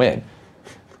men, they'd win.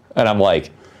 And I'm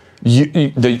like,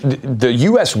 the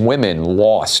U.S. women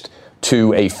lost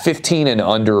to a 15 and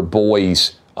under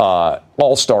boys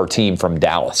all-star team from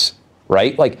Dallas.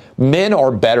 Right? Like, men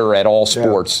are better at all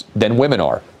sports than women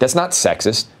are. That's not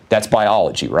sexist. That's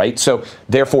biology, right? So,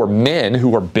 therefore, men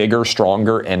who are bigger,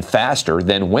 stronger, and faster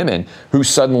than women who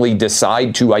suddenly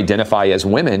decide to identify as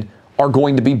women are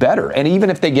going to be better. And even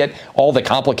if they get all the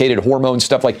complicated hormone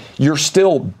stuff, like, you're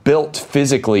still built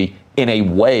physically in a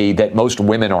way that most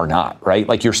women are not, right?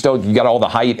 Like, you got all the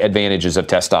height advantages of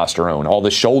testosterone, all the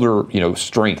shoulder,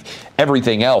 strength,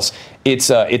 everything else. It's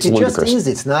ludicrous. It just is.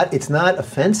 It's not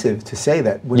offensive to say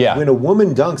that. When a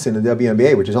woman dunks in the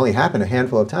WNBA, which has only happened a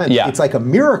handful of times, it's like a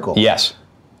miracle. Yes.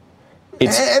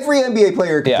 Every NBA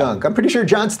player can dunk. I'm pretty sure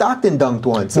John Stockton dunked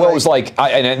once. Well, it was like,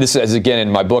 and this is again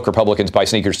in my book, Republicans Buy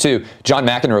Sneakers Too, John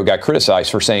McEnroe got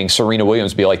criticized for saying Serena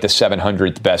Williams would be like the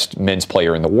 700th best men's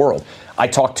player in the world. I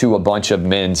talked to a bunch of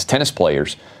men's tennis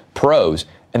players, pros,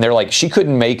 and they're like, she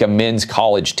couldn't make a men's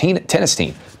college tennis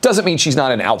team. Doesn't mean she's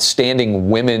not an outstanding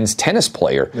women's tennis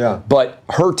player, but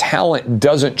her talent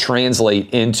doesn't translate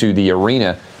into the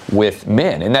arena with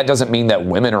men. And that doesn't mean that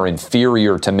women are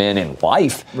inferior to men in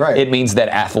life. Right. It means that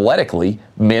athletically,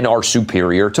 men are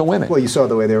superior to women. Well, you saw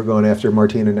the way they were going after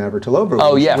Martina Navratilova.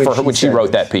 Oh, yeah, when she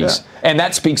wrote that piece. Yeah. And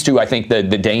that speaks to, I think, the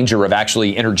danger of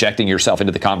actually interjecting yourself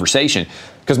into the conversation.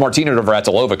 Because Martina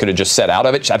Navratilova could have just set out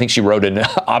of it. I think she wrote an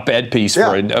op-ed piece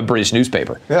for a British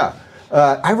newspaper. Yeah.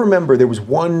 I remember there was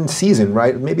one season,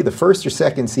 right? Maybe the first or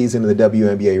second season of the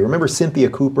WNBA. You remember Cynthia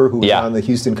Cooper, who was on the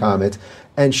Houston Comets?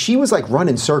 And she was like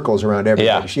running circles around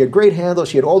everybody. She had great handles.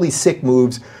 She had all these sick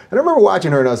moves. And I remember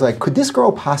watching her and I was like, could this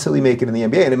girl possibly make it in the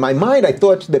NBA? And in my mind, I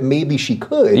thought that maybe she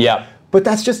could. Yeah. But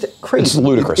that's just crazy. It's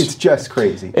ludicrous. It's just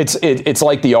crazy. It's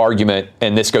like the argument,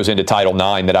 and this goes into Title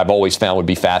IX, that I've always found would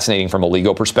be fascinating from a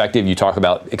legal perspective. You talk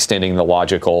about extending the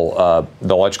logical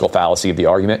fallacy of the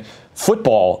argument.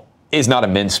 Football is not a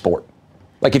men's sport.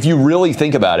 Like, if you really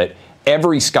think about it,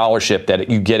 every scholarship that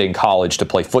you get in college to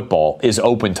play football is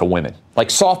open to women. Like,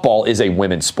 softball is a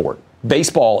women's sport.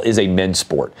 Baseball is a men's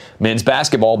sport. Men's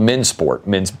basketball, men's sport.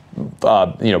 Men's,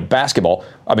 basketball,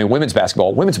 women's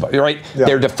basketball, women's, right? Yeah.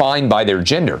 They're defined by their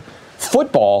gender.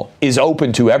 Football is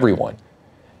open to everyone.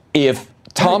 If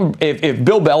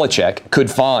Bill Belichick could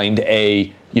find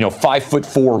a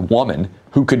 5'4" woman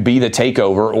who could be the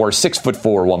takeover, or a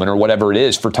 6'4" woman, or whatever it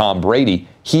is for Tom Brady,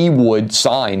 he would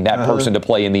sign that person to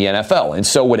play in the NFL. And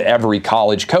so would every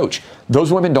college coach.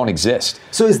 Those women don't exist.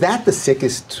 So is that the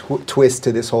sickest twist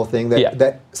to this whole thing?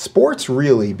 That sports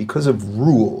really, because of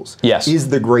rules, is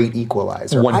the great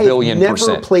equalizer. 1 billion %. I've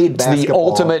never played basketball. It's the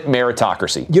ultimate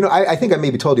meritocracy. I think I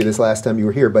maybe told you this last time you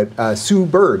were here, but Sue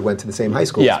Bird went to the same high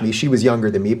school as me. She was younger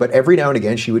than me, but every now and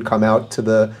again she would come out to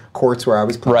the courts where I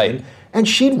was playing. Right. And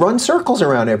she'd run circles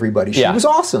around everybody. She was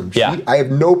awesome. I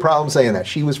have no problem saying that.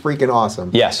 She was freaking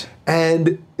awesome. Yes.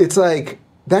 And it's like,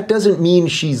 that doesn't mean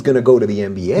she's going to go to the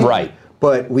NBA. Right.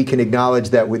 But we can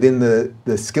acknowledge that within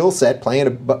the skill set,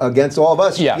 playing against all of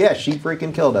us, she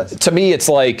freaking killed us. To me, it's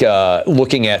like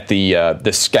looking at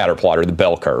the scatter plot or the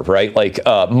bell curve, right? Like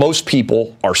most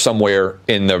people are somewhere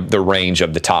in the range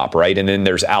of the top, right? And then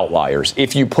there's outliers.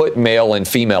 If you put male and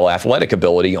female athletic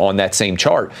ability on that same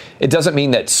chart, it doesn't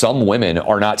mean that some women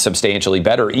are not substantially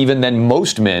better even than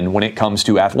most men when it comes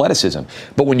to athleticism.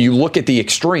 But when you look at the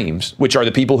extremes, which are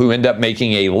the people who end up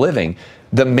making a living,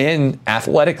 the men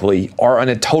athletically are on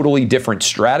a totally different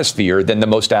stratosphere than the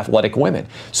most athletic women.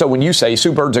 So when you say,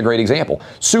 Sue Bird's a great example,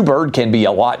 Sue Bird can be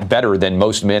a lot better than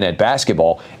most men at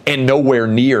basketball and nowhere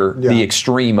near the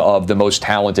extreme of the most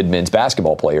talented men's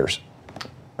basketball players.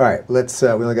 All right, we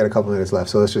only got a couple minutes left,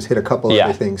 so let's just hit a couple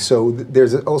other things. So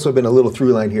there's also been a little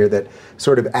through line here that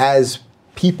sort of as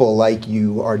people like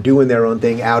you are doing their own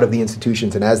thing out of the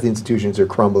institutions, and as the institutions are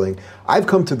crumbling, I've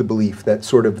come to the belief that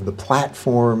sort of the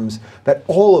platforms, that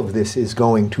all of this is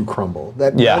going to crumble,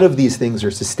 that none of these things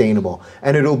are sustainable,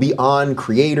 and it'll be on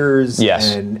creators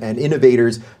and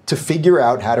innovators to figure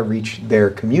out how to reach their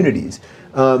communities.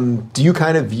 Do you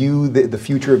kind of view the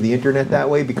future of the internet that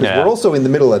way? Because we're also in the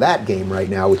middle of that game right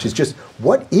now, which is just,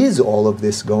 what is all of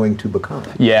this going to become?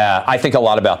 Yeah, I think a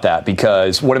lot about that,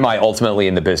 because what am I ultimately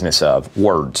in the business of?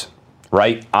 Words,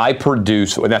 right? I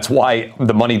produce, and that's why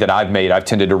the money that I've made, I've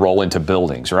tended to roll into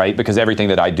buildings, right? Because everything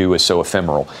that I do is so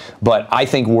ephemeral. But I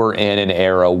think we're in an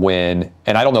era when,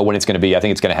 and I don't know when it's going to be, I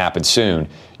think it's going to happen soon,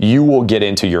 you will get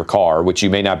into your car, which you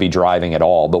may not be driving at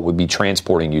all, but would be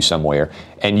transporting you somewhere,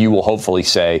 and you will hopefully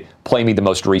say, play me the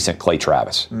most recent Clay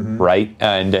Travis, right?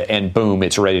 And boom,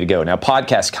 it's ready to go. Now,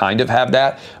 podcasts kind of have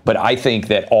that, but I think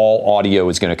that all audio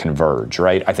is going to converge,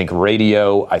 right? I think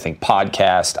radio, I think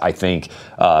podcast, I think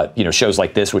shows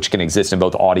like this, which can exist in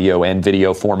both audio and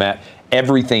video format.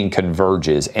 Everything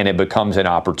converges, and it becomes an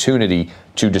opportunity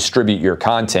to distribute your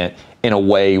content in a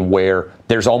way where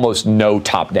there's almost no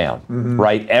top down,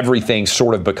 right? Everything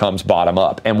sort of becomes bottom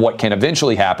up. And what can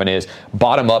eventually happen is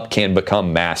bottom up can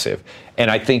become massive. And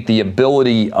I think the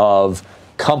ability of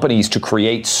companies to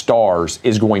create stars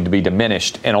is going to be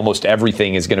diminished, and almost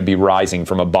everything is going to be rising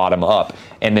from a bottom up.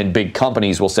 And then big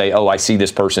companies will say, oh, I see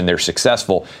this person, they're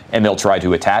successful, and they'll try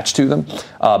to attach to them.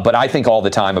 But I think all the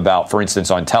time about, for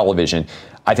instance, on television,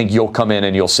 I think you'll come in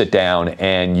and you'll sit down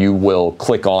and you will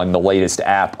click on the latest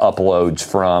app uploads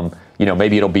from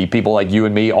maybe it'll be people like you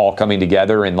and me all coming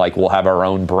together, and like we'll have our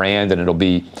own brand, and it'll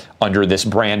be under this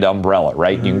brand umbrella,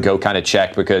 right? Mm-hmm. You can go kind of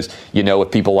check because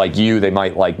with people like you, they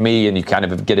might like me, and you kind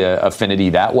of get an affinity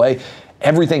that way.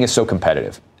 Everything is so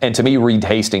competitive. And to me, Reed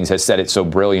Hastings has said it so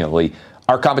brilliantly.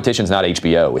 Our competition's not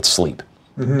HBO, it's sleep.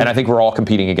 Mm-hmm. And I think we're all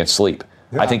competing against sleep.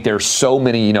 Yeah. I think there's so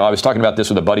many, I was talking about this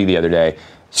with a buddy the other day.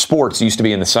 Sports used to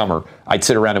be in the summer. I'd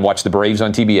sit around and watch the Braves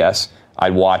on TBS.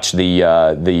 I'd watch the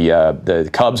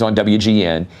Cubs on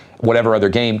WGN, whatever other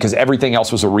game, because everything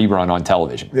else was a rerun on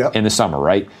television in the summer,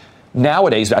 right?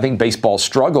 Nowadays, I think baseball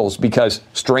struggles because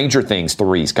Stranger Things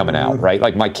 3 is coming out, right?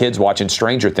 Like my kid's watching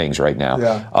Stranger Things right now.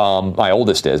 Yeah. My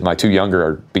oldest is. My 2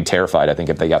 younger would be terrified, I think,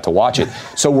 if they got to watch it.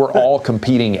 So we're all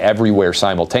competing everywhere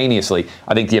simultaneously.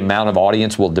 I think the amount of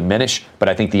audience will diminish, but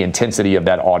I think the intensity of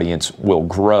that audience will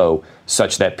grow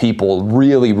such that people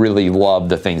really, really love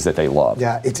the things that they love.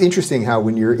 Yeah, it's interesting how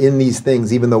when you're in these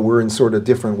things, even though we're in sort of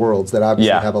different worlds that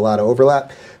obviously have a lot of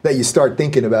overlap, that you start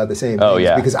thinking about the same things. Oh,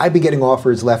 yeah. Because I've been getting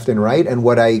offers left and right, and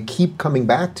what I keep coming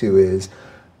back to is,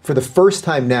 for the first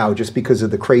time now, just because of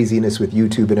the craziness with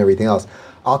YouTube and everything else,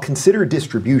 I'll consider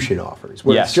distribution offers.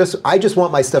 Where it's just, I just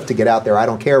want my stuff to get out there. I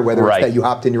don't care whether it's that you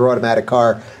hopped in your automatic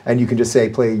car and you can just say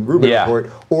play Rubin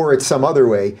Report, or it's some other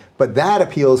way. But that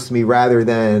appeals to me rather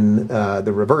than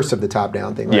the reverse of the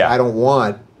top-down thing. Like, I don't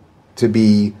want to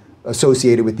be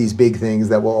associated with these big things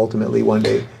that will ultimately one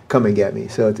day come and get me.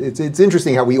 So it's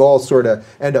interesting how we all sort of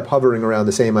end up hovering around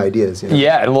the same ideas.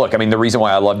 Yeah, and look, I mean, the reason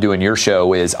why I love doing your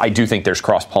show is I do think there's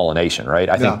cross-pollination, right?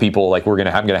 I think people, like I'm going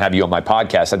to have you on my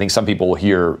podcast. I think some people will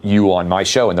hear you on my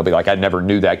show and they'll be like, I never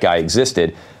knew that guy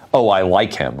existed. Oh, I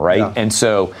like him, right? Yeah. And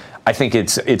so I think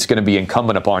it's going to be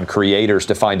incumbent upon creators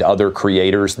to find other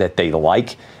creators that they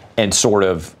like and sort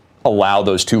of allow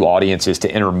those two audiences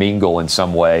to intermingle in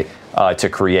some way to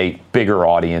create bigger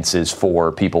audiences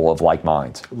for people of like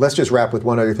minds. Let's just wrap with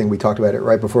one other thing. We talked about it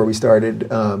right before we started.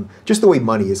 Just the way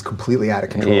money is completely out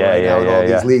of control right now in all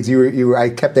these leagues. I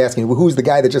kept asking, well, who's the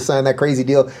guy that just signed that crazy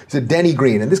deal? He said Denny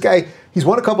Green. And this guy, he's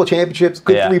won a couple of championships,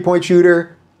 good three-point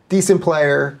shooter, decent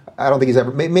player. I don't think he's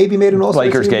ever maybe made an All-Star.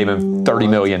 Lakers gave him $30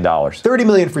 million. $30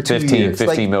 million for 2 years.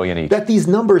 $15 million each. That these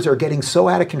numbers are getting so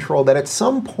out of control that at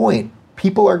some point,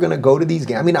 people are going to go to these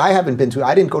games. I mean, I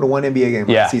didn't go to one NBA game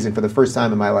last season for the first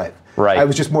time in my life. Right. I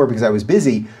was just more because I was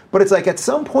busy. But it's like at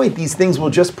some point, these things will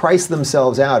just price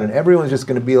themselves out, and everyone's just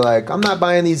going to be like, I'm not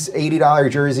buying these $80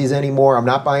 jerseys anymore. I'm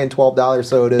not buying $12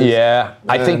 sodas. Yeah.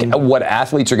 I think what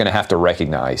athletes are going to have to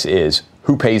recognize is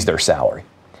who pays their salary.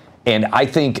 And I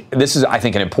think this is,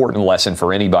 an important lesson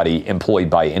for anybody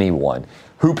employed by anyone.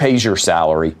 Who pays your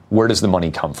salary? Where does the money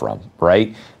come from,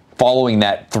 right? Following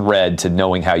that thread to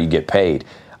knowing how you get paid.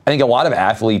 I think a lot of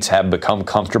athletes have become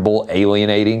comfortable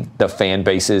alienating the fan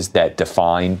bases that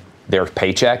define their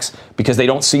paychecks because they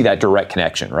don't see that direct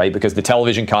connection, right? Because the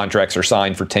television contracts are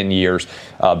signed for 10 years,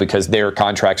 because their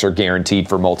contracts are guaranteed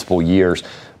for multiple years.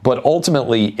 But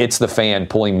ultimately, it's the fan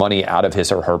pulling money out of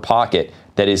his or her pocket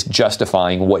that is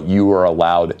justifying what you are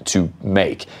allowed to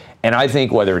make. And I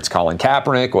think whether it's Colin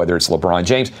Kaepernick, whether it's LeBron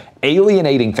James,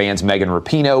 alienating fans, Megan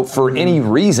Rapinoe, for any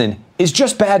reason is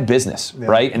just bad business,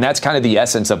 right? And that's kind of the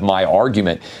essence of my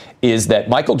argument, is that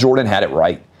Michael Jordan had it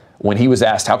right when he was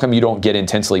asked, how come you don't get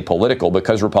intensely political?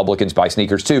 Because Republicans buy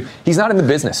sneakers too. He's not in the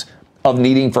business of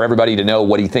needing for everybody to know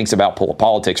what he thinks about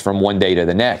politics from one day to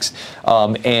the next.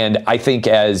 And I think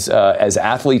as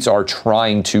athletes are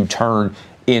trying to turn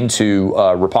into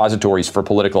repositories for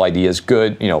political ideas,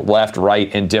 good, left,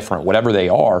 right, indifferent, whatever they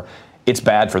are, it's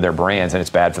bad for their brands and it's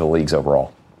bad for the leagues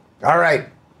overall. All right.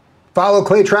 Follow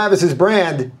Clay Travis's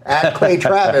brand at Clay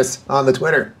Travis on the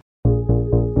Twitter.